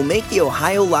games that will make the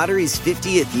Ohio Lottery's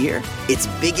 50th year its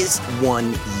biggest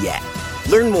one yet.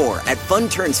 Learn more at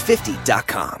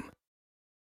funturns50.com.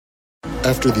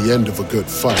 After the end of a good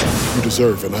fight, you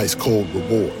deserve an ice-cold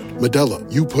reward. Modelo,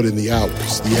 you put in the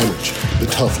hours, the energy,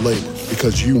 the tough labor,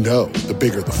 because you know the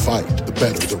bigger the fight, the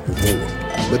better the reward.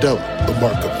 Modelo, the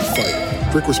mark of the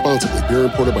fighter. Drink responsibly. Beer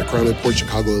imported by Crown Imports,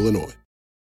 Chicago, Illinois.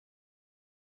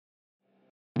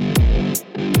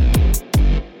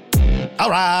 All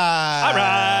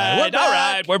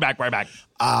right. We're back.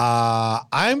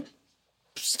 I'm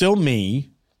still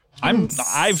me.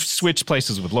 I've switched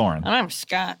places with Lauren. And I'm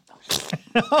Scott.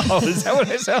 Oh, is that what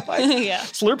I sound like? Yeah.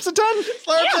 Slurps-a-ton?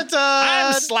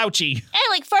 I'm slouchy. I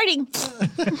like farting.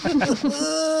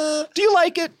 Do you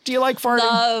like it? Do you like farting?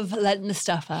 Love letting the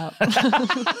stuff out.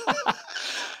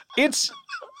 It's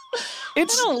I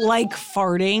don't like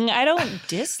farting. I don't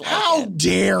dislike How it.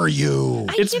 dare you?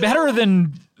 It's better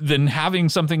than having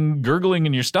something gurgling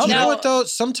in your stomach. You know what, though?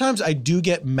 Sometimes I do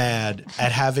get mad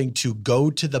at having to go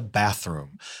to the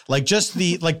bathroom. Like, just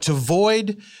to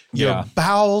void your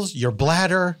bowels, your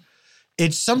bladder.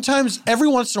 It's sometimes, every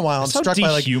once in a while, I'm struck by,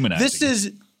 like,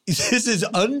 this is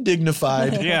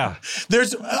undignified. Yeah.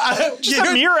 There's just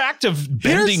a mere act of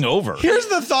bending over. Here's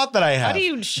the thought that I have. How do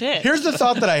you shit? Here's the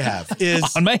thought that I have is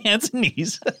on my hands and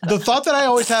knees. The thought that I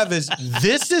always have is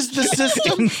this is the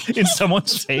system in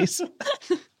someone's face.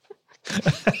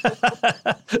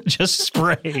 Just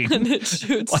spray. And it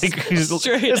shoots like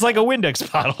it's like a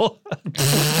Windex bottle.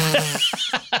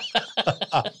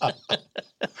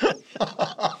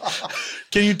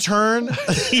 Can you turn?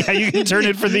 Yeah, you can turn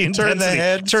it for the intensity. Turn the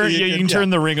head. You can turn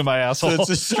the ring of my asshole.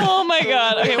 Oh my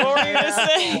God. Okay, what were you going to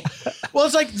say? Well,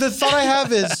 it's like the thought I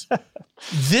have is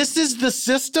this is the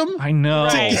system. I know.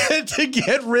 To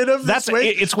get rid of this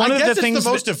waste. It's one of the things it's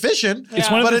the most efficient. It's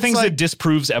one of the things that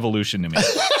disproves evolution to me.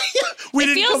 We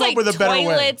didn't come up with a better way.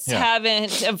 Toilets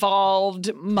haven't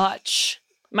evolved much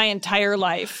my entire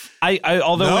life.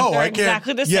 Although they're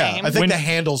exactly the same. I think the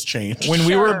handles changed. When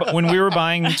we were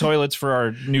buying toilets for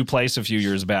our new place a few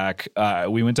years back,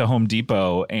 we went to Home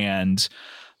Depot and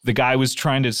the guy was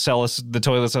trying to sell us the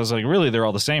toilets. I was like, really, they're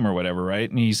all the same or whatever, right?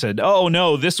 And he said, oh,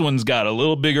 no, this one's got a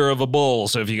little bigger of a bowl.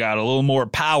 So if you got a little more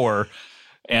power,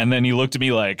 And then he looked at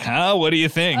me like, huh, what do you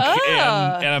think?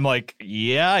 And I'm like,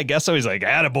 yeah, I guess so. He's like,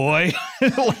 attaboy.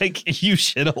 Like, you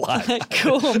shit a lot.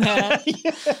 Cool, man.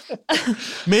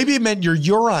 Maybe it meant your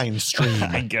urine stream.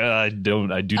 I do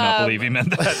not believe he meant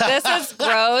that. This is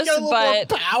gross, but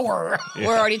power.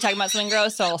 we're already talking about something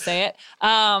gross, so I'll say it.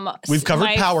 We've covered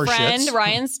my power friend, shits.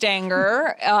 Ryan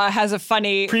Stanger, has a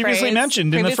funny Previously phrase,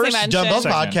 mentioned in the first Dumbbell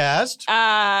segment. podcast.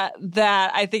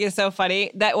 that I think is so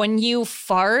funny, that when you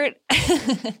fart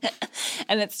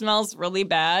and it smells really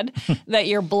bad, that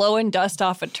you're blowing dust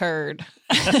off a turd.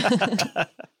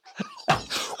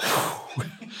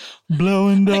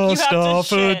 Blowing you dust have to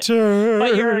off a shit, turd.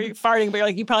 But you're farting, but you're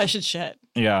like, you probably should shit.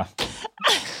 Yeah.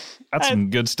 That's some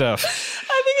good stuff.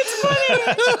 I think it's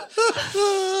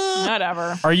funny.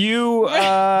 Whatever. Are you in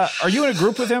a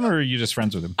group with him, or are you just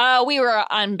friends with him? We were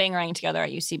on Bangarang together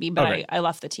at UCB, but Okay. I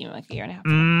left the team like a year and a half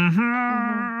ago.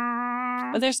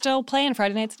 But they're still playing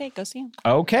Friday Night Steak. Go see them.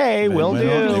 Okay, will They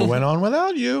do. went on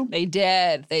without you. They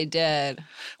did. They did.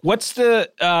 What's the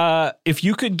if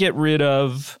you could get rid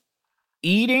of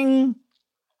eating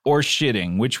or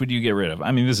shitting, which would you get rid of?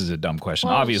 I mean, this is a dumb question.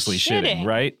 Well, Obviously shitting,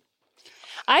 right?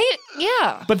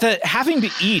 Yeah. But the having to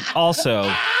eat also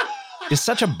is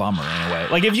such a bummer in a way.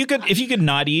 Like if you could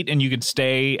not eat and you could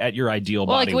stay at your ideal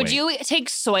Well, body like, would weight. you take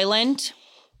Soylent?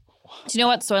 Do you know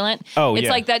what Soylent? Oh, it's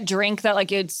yeah. like that drink that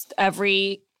like it's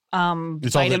every It's all the-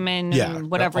 vitamin yeah, and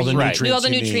whatever all the you need. nutrients All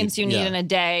the you nutrients need, you need yeah. in a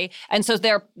day. And so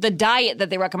the diet that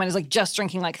they recommend is like just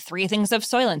drinking like 3 things of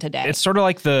Soylent a day. It's sort of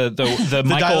like the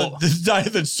Michael. The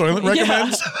diet that Soylent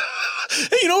recommends.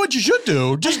 Hey, you know what you should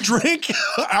do? Just drink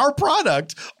our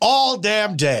product all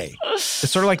damn day. It's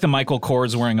sort of like the Michael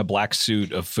Kors wearing a black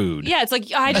suit of food. Yeah, it's like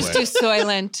I just do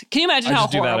Soylent. Can you imagine I how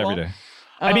just do horrible? that every day.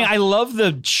 I mean, I love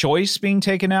the choice being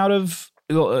taken out of,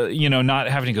 not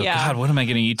having to go, Yeah. God, what am I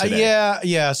going to eat today?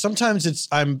 Yeah. Sometimes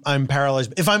I'm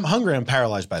paralyzed. If I'm hungry, I'm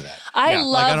paralyzed by that. I Like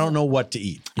love I don't know what to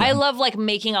eat. I love like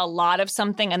making a lot of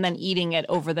something and then eating it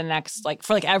over the next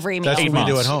for every meal. That's what we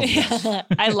do at home.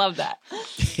 I love that.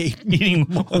 Eating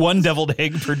one deviled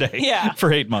egg per day Yeah.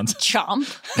 for 8 months. Chomp.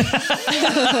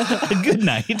 Good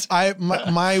night.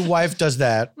 My wife does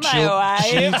that. My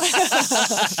wife.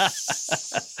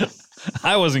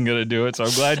 I wasn't going to do it, so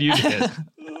I'm glad you did.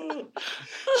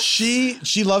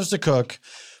 She loves to cook,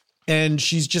 and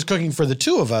she's just cooking for the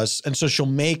two of us, and so she'll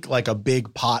make like a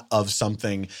big pot of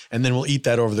something, and then we'll eat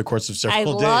that over the course of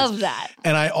several days. I love that.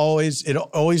 And it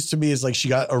always to me is like she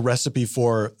got a recipe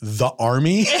for the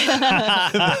army.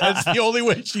 That's the only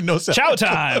way she knows how Chow to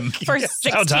cook. time. For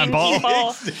 16 Chow time, Paul.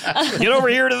 people. Get over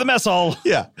here to the mess hall.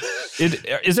 Yeah.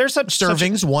 Is there such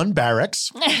Servings, one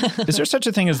barracks. Is there such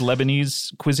a thing as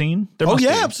Lebanese cuisine? There Oh, must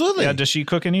yeah, be. absolutely. Yeah, does she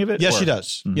cook any of it? Yes, Or- she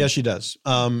does. Yes, she does.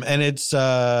 And it's What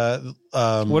are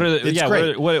the, it's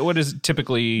great. what is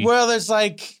typically? Well, there's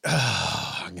like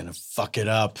I'm gonna fuck it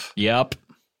up. Yep.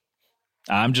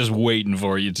 I'm just waiting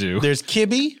for you to. There's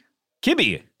kibbe.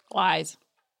 Kibbe. Lies.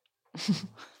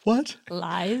 What?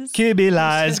 Lies. Kibbe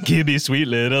lies, Kibbe sweet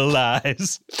little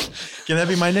lies. Can that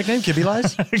be my nickname? Kibbe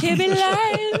lies? Kibbe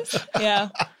lies. Yeah.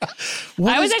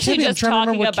 What I was is actually kibbe? I'm just trying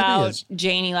to remember talking what kibbe about is.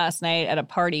 Janie last night at a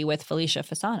party with Felicia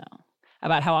Fasano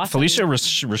about how awesome. Felicia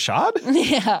Rashad?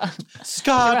 Yeah.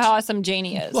 Scott. About how awesome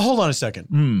Janie is. Hold on a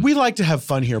second. We like to have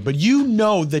fun here, but you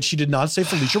know that she did not say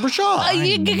Felicia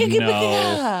Rashad.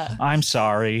 No. I'm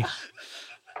sorry.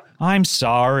 I'm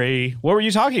sorry. What were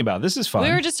you talking about? This is fun. We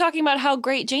were just talking about how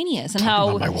great Janie is and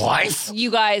how my wife.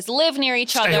 you guys live near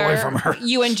each other. away from her.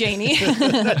 You and Janie.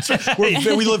 We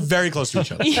live very close to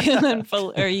each other.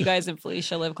 you guys and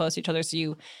Felicia live close to each other,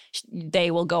 so they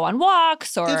will go on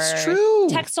walks or It's true.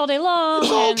 text all day long.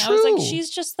 It's all and I was like, true. she's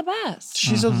just the best.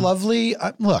 She's a lovely,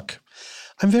 look,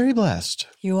 I'm very blessed.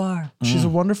 You are. She's a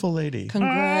wonderful lady.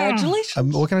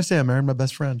 Congratulations. What can I say? I married my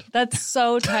best friend. That's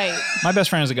so tight. My best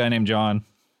friend is a guy named John,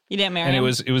 You didn't marry and him?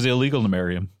 it was illegal to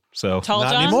marry him. So Tall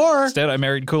Not John? anymore. instead, I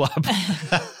married Kulop.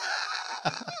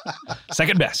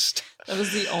 Second best. That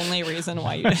was the only reason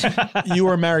why you did. You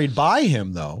were married by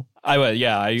him, though. I was.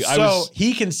 So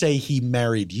he can say he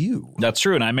married you. That's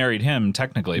true, and I married him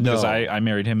technically because No. I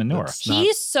married him and Nora. That's not-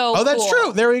 He's so Oh, that's cool.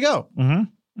 true. There you go.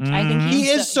 I think He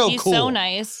is so he's cool. so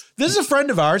nice. This is a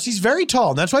friend of ours. He's very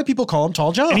tall, and that's why people call him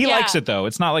Tall John. And he Yeah. likes it though.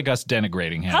 It's not like us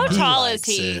denigrating him. How tall likes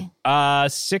is he?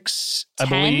 it. 6, I 10?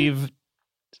 believe.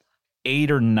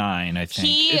 8 or 9, I think.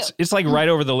 He- It's like right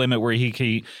over the limit where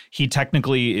he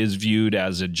technically is viewed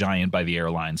as a giant by the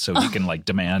airline, so he can like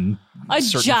demand A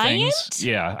certain giant? things.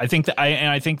 Yeah, I think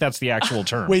I think that's the actual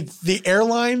term. Wait, the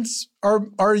airlines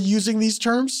are using these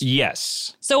terms?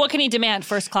 Yes. So what can he demand?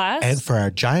 First class? And for our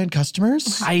giant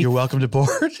customers, you're welcome to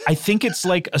board. I think it's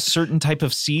like a certain type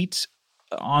of seat.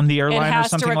 on the airline or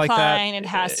something to recline, like that. It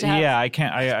has to have. Yeah, I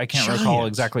can't recall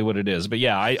exactly what it is, but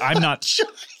yeah, I'm not.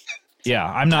 Yeah,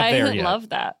 I'm not there yet. I love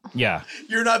that. Yeah,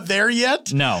 You're not there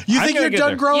yet? no. You think you're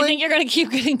done growing? You think you're going to keep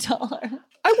getting taller?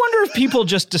 I wonder if people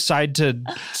just decide to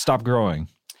stop growing.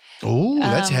 Oh,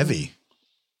 that's heavy.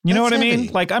 You know what That's I mean?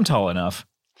 heavy. Like, I'm tall enough.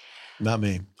 Not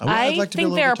me. I I'd like to be a think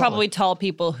little there are bit taller. probably tall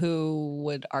people who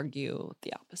would argue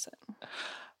the opposite.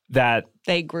 That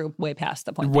They grew way past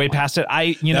the point. way past it.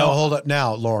 No, hold up.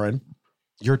 Now, Lauren,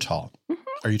 you're tall.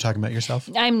 Are you talking about yourself?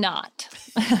 I'm not.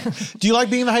 Do you like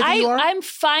being the height that you are? I'm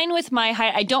fine with my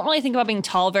height. I don't really think about being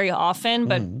tall very often,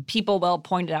 but people will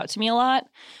point it out to me a lot.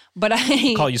 But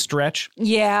I call you Stretch.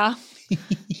 Yeah.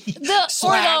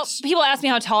 People ask me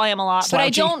how tall I am a lot, but I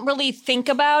don't really think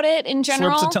about it in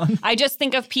general. Slurps a ton. I just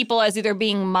think of people as either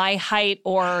being my height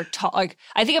or tall. Like,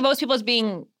 I think of most people as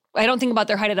being. I don't think about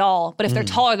their height at all, but if they're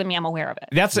taller than me, I'm aware of it.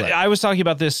 That's right. I was talking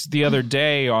about this the other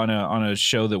day on a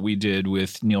show that we did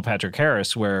with Neil Patrick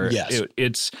Harris, where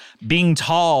it's being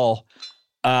tall.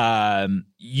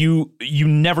 You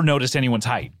never notice anyone's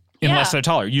height unless they're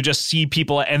taller. You just see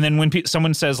people, and then when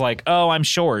someone says like, "Oh, I'm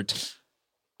short,"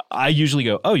 I usually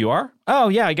go, "Oh, you are? Oh,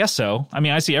 yeah, I guess so." I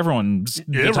mean, I see everyone's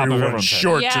the top of everyone's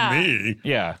short head. to me.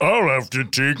 Yeah. I'll have to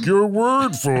take your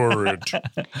word for it.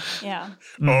 Yeah.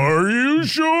 Are you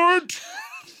short?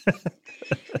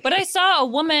 But I saw a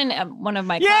woman at one of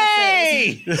my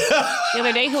classes the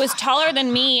other day who was taller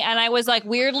than me, and I was like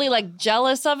weirdly like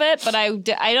jealous of it. But I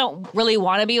don't really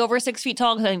want to be over 6 feet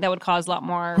tall because I think that would cause a lot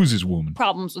more Who's this woman?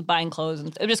 problems with buying clothes, and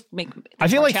it would just make it I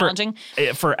feel more like challenging.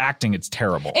 for acting, it's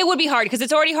terrible. It would be hard because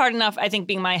it's already hard enough. I think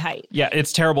being my height. Yeah,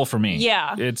 it's terrible for me.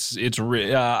 Yeah.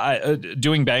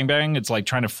 Doing Bang Bang, it's like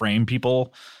trying to frame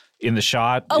people in the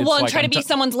shot. Oh, It's well, and like try to be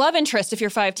someone's love interest if you're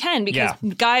 5'10", because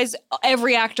guys,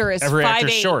 every actor is 5'8".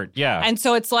 Short, yeah. And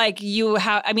so it's like you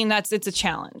have. I mean, it's a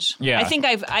challenge. Yeah. I think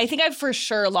I've for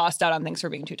sure lost out on things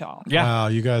for being too tall. Yeah. Wow,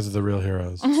 you guys are the real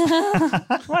heroes.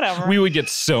 Whatever. We would get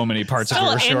so many parts if we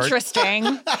were short.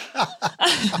 Interesting.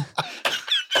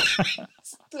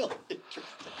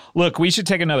 Look, we should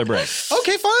take another break.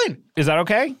 Okay, fine. Is that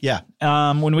okay? Yeah.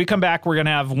 When we come back, we're going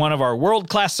to have one of our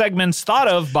world-class segments thought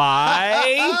of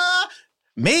by...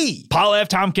 Me. Paul F.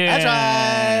 Tompkins.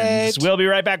 That's right. We'll be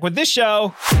right back with this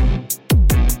show.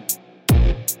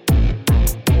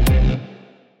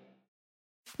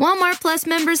 Walmart Plus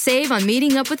members save on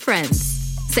meeting up with friends.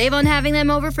 Save on having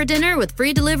them over for dinner with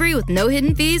free delivery with no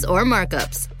hidden fees or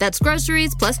markups. That's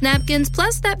groceries, plus napkins,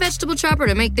 plus that vegetable chopper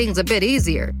to make things a bit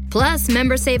easier. Plus,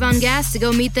 members save on gas to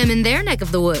go meet them in their neck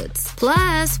of the woods.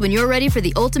 Plus, when you're ready for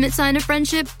the ultimate sign of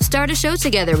friendship, start a show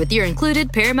together with your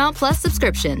included Paramount Plus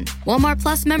subscription. Walmart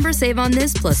Plus members save on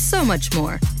this plus so much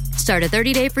more. Start a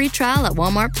 30-day free trial at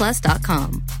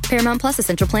walmartplus.com. Paramount Plus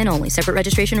Essential Plan only. Separate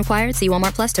registration required. See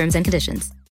Walmart Plus terms and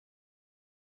conditions.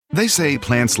 They say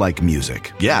plants like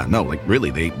music. Yeah, no, like really,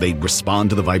 they respond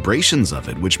to the vibrations of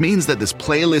it, which means that this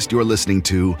playlist you're listening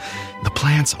to, the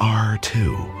plants are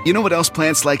too. You know what else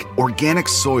plants like? Organic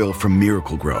soil from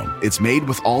Miracle Grow. It's made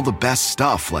with all the best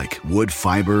stuff like wood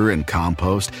fiber and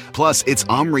compost. Plus, it's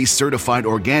OMRI certified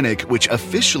organic, which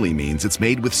officially means it's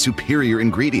made with superior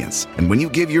ingredients. And when you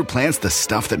give your plants the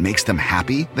stuff that makes them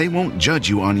happy, they won't judge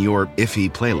you on your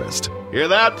iffy playlist. Hear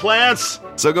that, plants?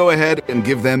 So go ahead and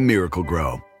give them Miracle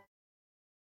Grow.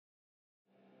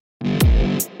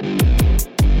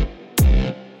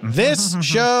 This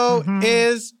show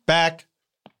is back.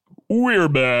 We're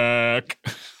back.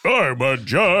 I'm a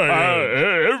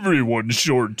giant. Everyone's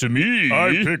short to me.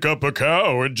 I pick up a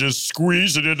cow and just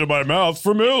squeeze it into my mouth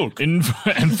for milk. And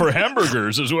for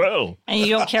hamburgers as well. And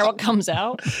you don't care what comes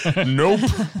out? Nope.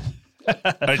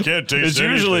 I can't taste It's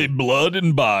anything. usually blood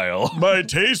and bile. My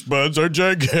taste buds are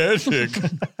gigantic.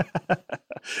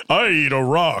 I eat a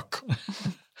rock.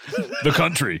 The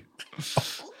country.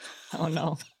 Oh,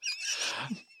 no.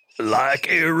 Like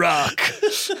a rock.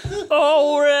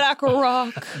 Oh, like a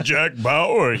rock. Jack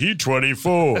Bauer, he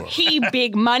 24. He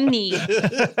big money. All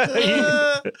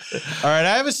right,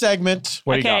 I have a segment.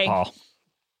 What do you got, Paul?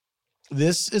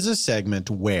 This is a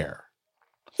segment where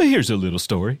here's a little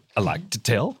story I like to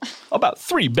tell about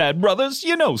three bad brothers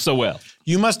you know so well.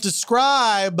 you must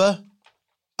describe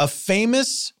a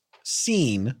famous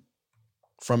scene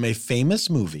from a famous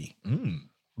movie,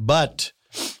 but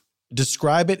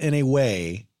describe it in a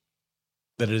way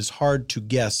that it is hard to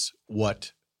guess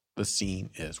what the scene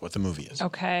is, what the movie is.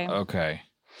 Okay.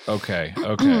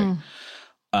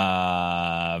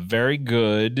 Very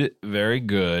good. Very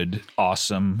good.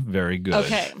 Awesome. Very good.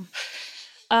 Okay.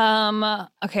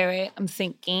 Okay, wait. I'm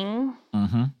thinking.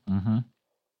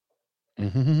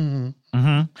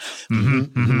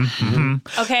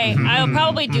 Okay, I'll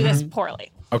probably do this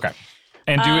poorly. Okay.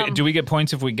 And do we get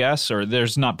points if we guess, or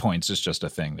there's not points? It's just a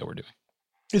thing that we're doing.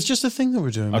 It's just a thing that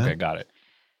we're doing. Okay, man. got it.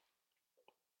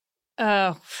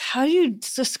 How do you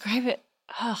describe it?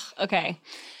 Oh, okay.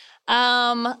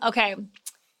 Okay.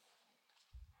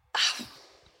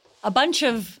 A bunch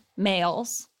of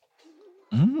males.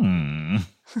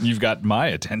 You've got my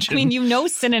attention. I mean, you know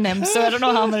synonyms, so I don't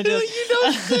know how I'm going to do it. You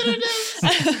know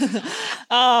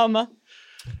synonyms.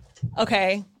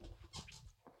 Okay.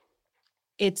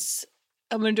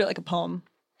 I'm going to do it like a poem.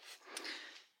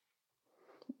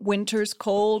 Winter's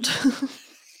cold.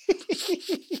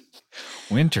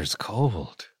 Winter's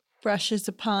cold. Brushes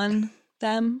upon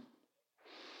them.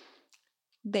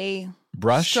 They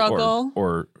Brush struggle.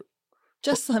 or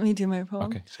Just let me do my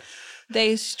poem. okay.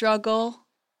 They struggle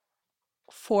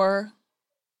for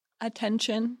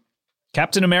attention.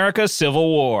 Captain America: Civil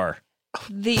War.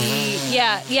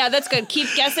 Yeah, that's good.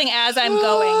 Keep guessing as I'm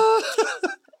going.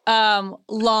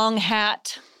 Long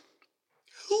hat.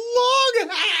 Long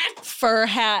hat. Fur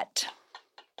hat.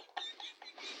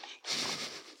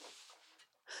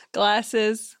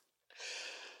 Glasses.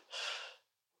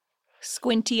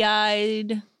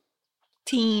 Squinty-eyed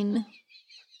teen.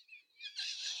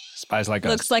 Spies like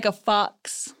us. Looks like a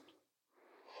fox.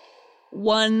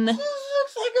 One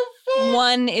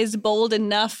is bold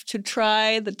enough to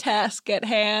try the task at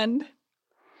hand.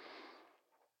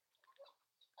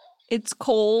 It's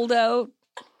cold out.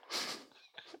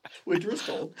 Winter is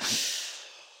cold.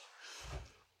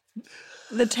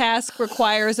 The task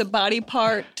requires a body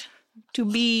part to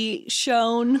be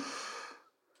shown. Do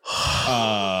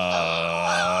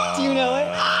you know it?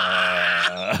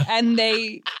 And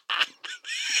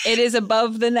it is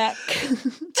above the neck.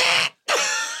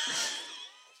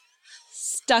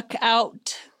 Stuck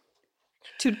out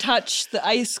to touch the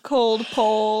ice cold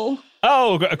pole.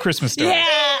 Oh, A Christmas Story.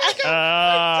 Yeah.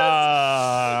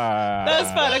 That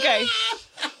was fun. Okay.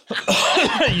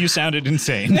 You sounded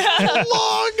insane. Long hat.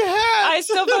 I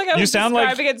still feel like I was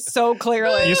describing it so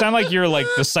clearly. You sound like you're like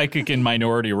the psychic in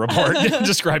Minority Report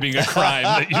describing a crime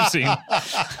that you've seen.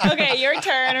 Okay, your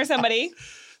turn or somebody.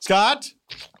 Scott?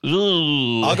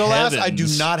 Ooh, I'll go last. I do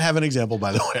heavens. not have an example,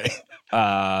 by the way.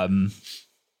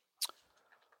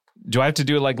 Do I have to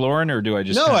do it like Lauren, or do I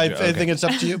just? No, kind of I think it's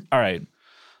up to you. All right.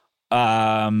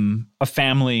 A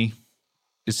family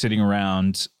is sitting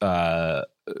around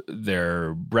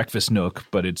their breakfast nook,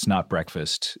 but it's not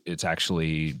breakfast. It's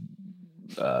actually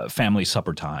family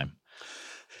supper time.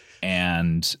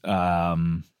 And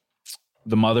the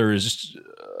mother is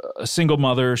a single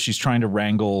mother. She's trying to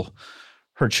wrangle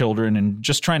her children and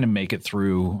just trying to make it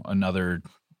through another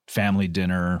family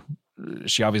dinner.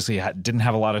 She obviously didn't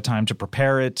have a lot of time to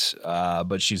prepare it,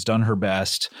 but she's done her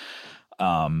best.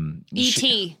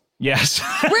 E.T. Yes.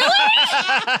 Really?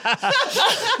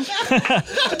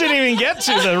 I didn't even get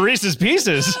to the Reese's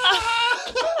Pieces.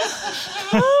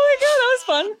 Oh my God, that was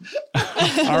fun.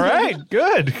 All right,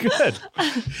 good.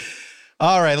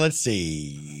 All right, let's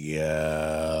see.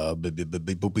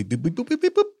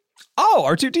 Oh,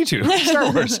 R2-D2,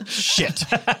 Star Wars. Shit.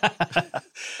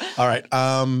 All right.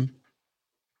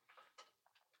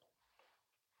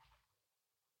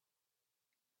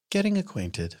 Getting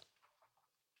acquainted.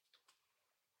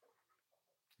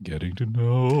 Getting to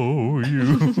know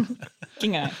you.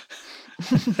 King Eye.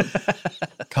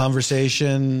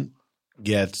 Conversation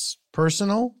gets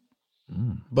personal,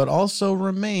 but also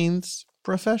remains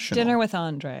professional. Dinner with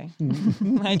Andre.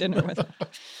 My dinner with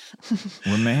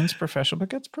Remains professional, but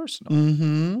gets personal.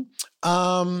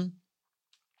 Mm-hmm.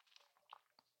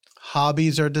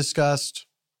 Hobbies are discussed.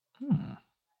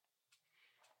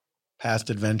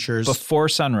 Past adventures. Before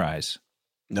sunrise.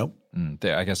 Nope.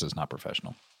 I guess it's not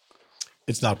professional.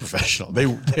 It's not professional. They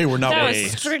were not. That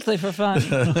was strictly for fun.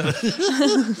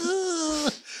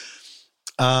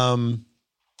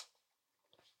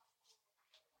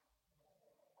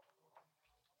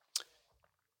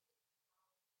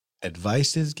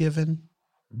 Advice is given.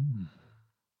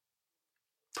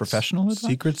 Professional advice?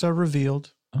 Secrets are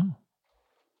revealed. Oh.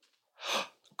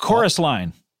 Chorus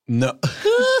line. No.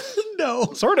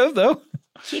 No. Sort of, though.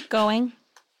 Keep going.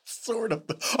 Sort of.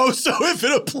 Oh, so if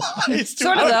it applies to,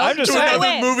 Sort of, though. I'm just To another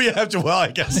win. movie, I have to, well,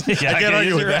 I guess. Yeah, I can't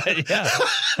argue with you're that. right, yeah.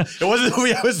 It wasn't the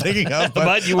movie I was thinking of,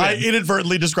 but you I win.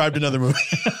 inadvertently described another movie.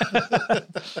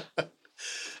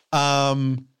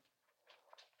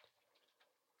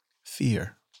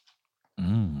 Fear.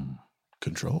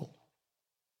 Control.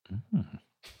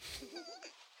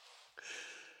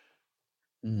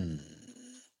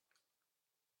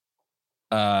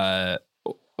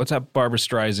 What's that Barbara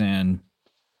Streisand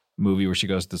movie where she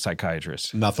goes to the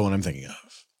psychiatrist. Not the one I'm thinking of.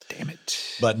 Damn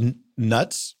it. But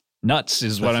Nuts? Nuts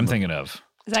is what I'm thinking of.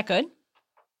 Is that good?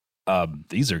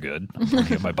 These are good. I'm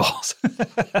looking at my balls.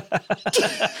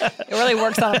 It really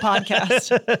works on a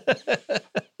podcast.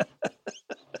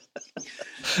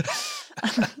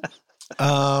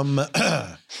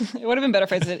 It would have been better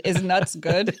if I said, "Is nuts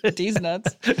good? These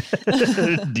nuts."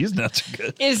 These nuts are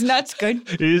good. Is nuts good?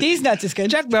 These nuts is good.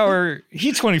 Jack Bauer,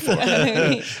 he's 24.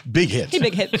 Big hit. He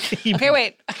big hit. Okay,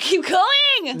 wait. Keep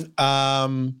going.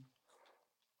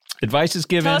 Advice is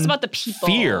given. Tell us about the people.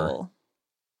 Fear.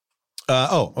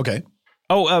 Okay.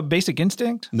 Basic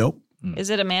Instinct? Nope. Is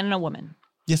it a man and a woman?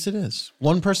 Yes, it is.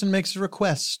 One person makes a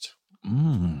request.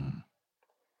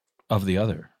 Of the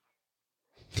other.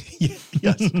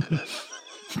 Yes.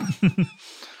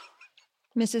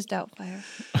 Mrs. Doubtfire.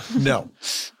 No.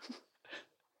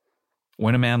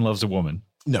 When a man loves a woman.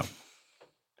 No.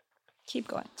 Keep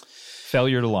going.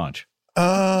 Failure to launch.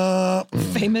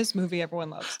 Famous movie everyone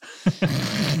loves.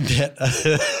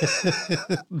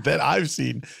 that I've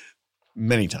seen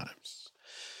many times.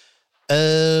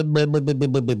 This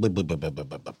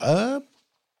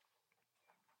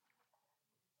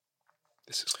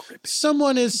is creepy.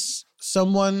 Someone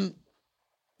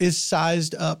is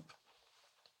sized up.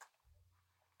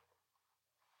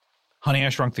 Honey, I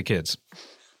Shrunk the Kids.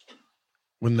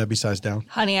 Wouldn't that be sized down?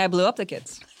 Honey, I Blew Up the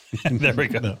Kids. There we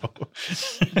go. No.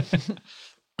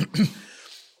 Let's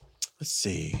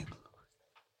see.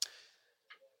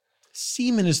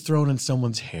 Semen is thrown in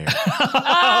someone's hair.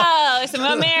 Oh,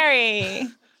 someone Mary.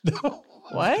 No.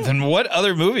 What? Then what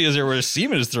other movie is there where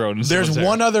semen is thrown in There's someone's hair?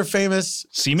 one other famous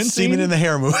Semen in the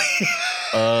hair movie.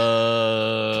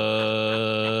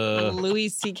 Louis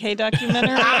C.K.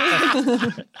 documentary.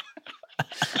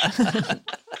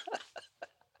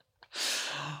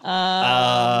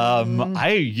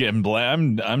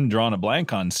 I'm drawing a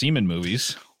blank on semen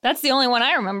movies. That's the only one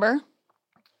I remember.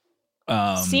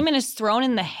 Semen is thrown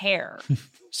in the hair.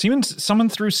 Someone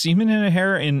threw semen in a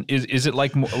hair. Is it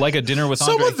like a dinner with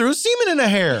Andre? Someone threw semen in a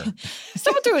hair.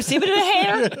 Someone threw a semen in a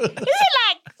hair. Is it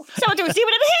like someone threw a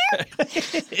semen in a hair?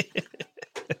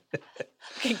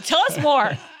 Okay, tell us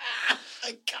more.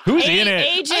 Who's in it?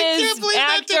 Ages, I can't believe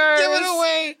actors. I didn't give it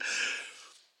away.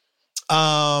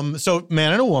 So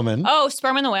man and a woman. Oh,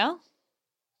 Sperm and the Whale.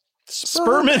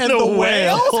 Sperm and the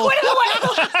whale. Squid and the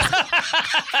Whale.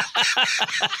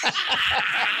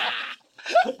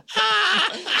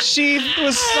 She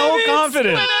was so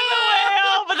confident. Squid and the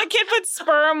Whale, but the kid put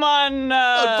sperm on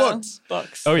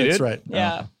books. Oh, he That's did? right.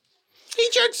 Yeah. He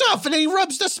jerks off and then he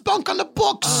rubs the spunk on the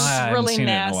books. I haven't really seen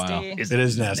it in a while. nasty. It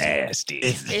is nasty.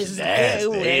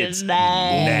 It's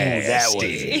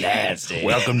nasty.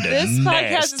 Welcome to This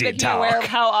podcast is Nasty making me aware of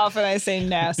how often I say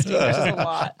nasty, which is a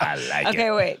lot. I like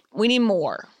Okay, wait. We need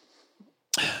more.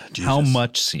 How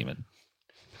much semen?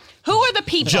 Who are the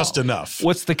people? Just enough.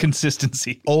 What's the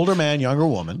consistency? Older man, younger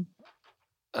woman.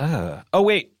 Oh,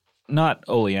 wait. Not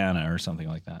Oleana or something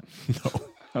like that. No.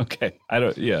 Okay. I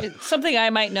don't, yeah. It's something I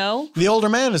might know. The older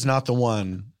man is not the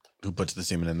one who puts the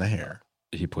semen in the hair.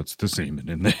 He puts the semen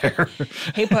in there.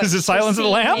 He puts Is it Silence of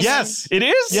the semen. Lambs? Yes. It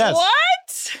is? Yes. What?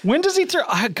 When does he throw?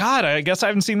 God, I guess I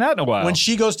haven't seen that in a while. When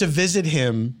she goes to visit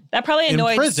him, That probably in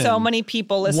annoyed prison, so many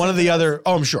people listening. one of the other,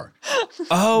 I'm sure.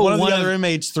 oh, One of the other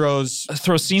inmates throws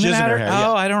semen jizz in at her her? hair,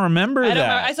 yeah. Oh, I don't remember I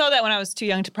that. I saw that when I was too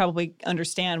young to probably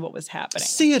understand what was happening.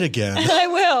 See it again. I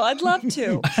will. I'd love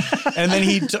to. And then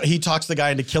he talks the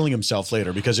guy into killing himself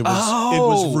later because it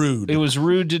was rude. It was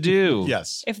rude to do.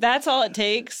 Yes. If that's all it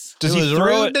takes, Does It he was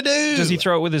throw rude it? to do. Does he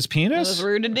throw it with his it penis? was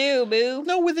rude to do, boo.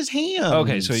 No, with his hand.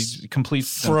 Okay, so he completes.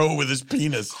 throw with his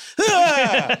penis.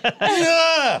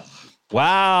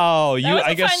 Wow, That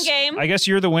was a fun game. I guess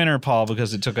you're the winner, Paul,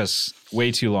 because it took us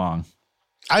way too long.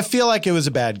 I feel like it was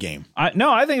a bad game.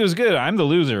 No, I think it was good. I'm the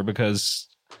loser because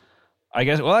I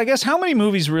guess how many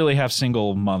movies really have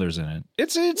single mothers in it?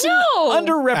 It's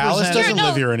underrepresented. Alice doesn't No,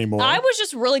 live here anymore. I was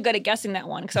just really good at guessing that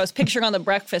one because I was picturing all the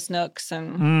breakfast nooks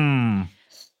and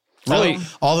Really,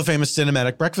 all the famous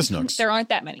cinematic breakfast nooks. there aren't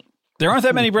that many. there aren't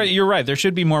that many. You're right. There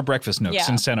should be more breakfast nooks Yeah.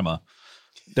 in cinema.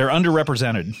 They're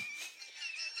underrepresented.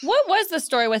 What was the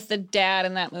story with the dad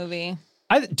in that movie?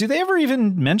 Do they ever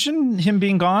even mention him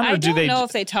being gone, or I do don't they? know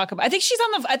if they talk about. I think she's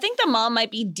on the. I think the mom might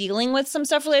be dealing with some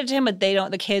stuff related to him, but they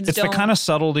don't. The kids It's don't. the kind of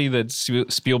subtlety that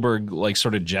Spielberg like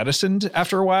sort of jettisoned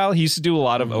after a while. He used to do a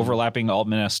lot of overlapping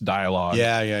Altman-esque dialogue.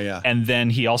 Yeah. And then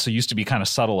he also used to be kind of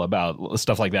subtle about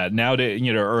stuff like that. Nowadays,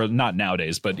 or not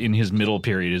nowadays, but in his middle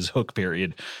period, his Hook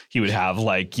period, he would have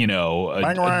like,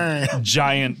 a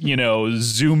giant,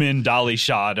 zoom in dolly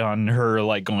shot on her,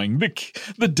 like going,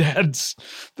 the dad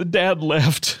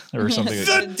left or something.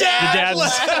 The dad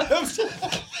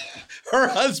left. Her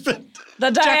husband.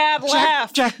 The dad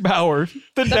left. Jack Bauer.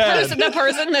 The dad. The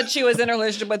person that she was in a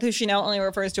relationship with, who she now only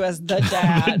refers to as the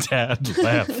dad. The dad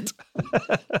left.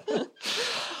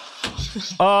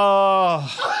 Oh.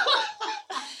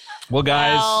 Well,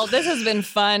 guys. Well, this has been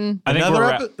fun. I think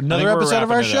another episode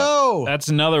of our show. That's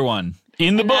another one.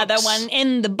 In the books. Another one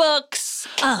in the books.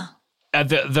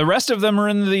 The rest of them are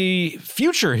in the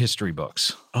future history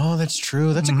books. Oh, that's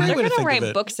true. That's a great way to think of it. They're going to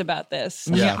write books about this.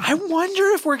 Yeah. I wonder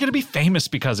if we're going to be famous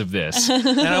because of this.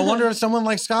 And I wonder if someone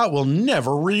like Scott will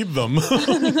never read them.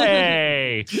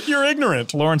 Hey. You're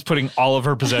ignorant. Lauren's putting all of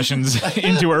her possessions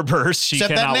into her purse. She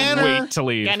cannot wait to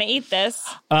leave. Gonna eat this.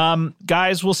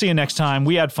 Guys, we'll see you next time.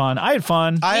 We had fun. I had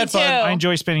fun. I had fun. I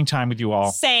enjoy spending time with you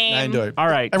all. Same. I enjoy it. All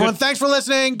right. Everyone, thanks for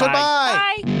listening. Bye.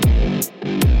 Goodbye. Bye.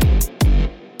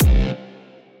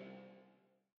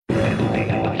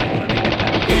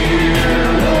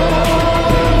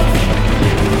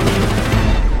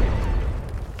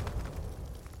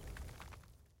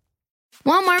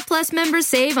 Walmart Plus members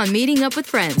save on meeting up with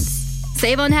friends.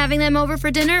 Save on having them over for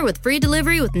dinner with free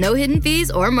delivery with no hidden fees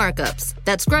or markups.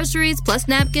 That's groceries plus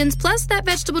napkins plus that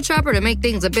vegetable chopper to make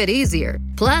things a bit easier.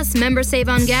 Plus, members save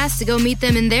on gas to go meet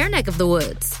them in their neck of the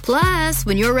woods. Plus,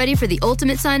 when you're ready for the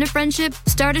ultimate sign of friendship,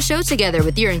 start a show together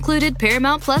with your included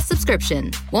Paramount Plus subscription.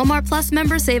 Walmart Plus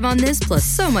members save on this plus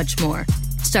so much more.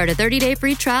 Start a 30-day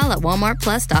free trial at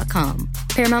walmartplus.com.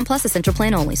 Paramount Plus Essential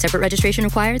Plan only. Separate registration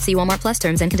required. See Walmart Plus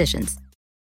terms and conditions.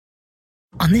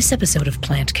 On this episode of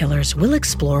Plant Killers, we'll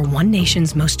explore one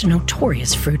nation's most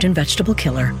notorious fruit and vegetable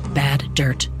killer, bad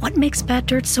dirt. What makes bad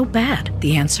dirt so bad?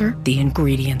 The answer? The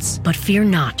ingredients. But fear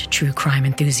not, true crime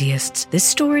enthusiasts. This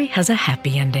story has a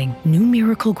happy ending. New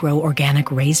Miracle-Gro organic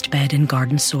raised bed and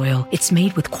garden soil. It's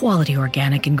made with quality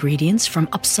organic ingredients from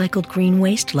upcycled green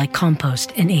waste like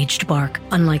compost and aged bark.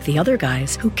 Unlike the other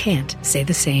guys who can't say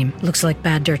the same. Looks like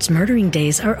bad dirt's murdering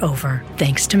days are over,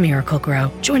 thanks to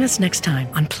Miracle-Gro. Join us next time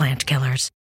on Plant Killers.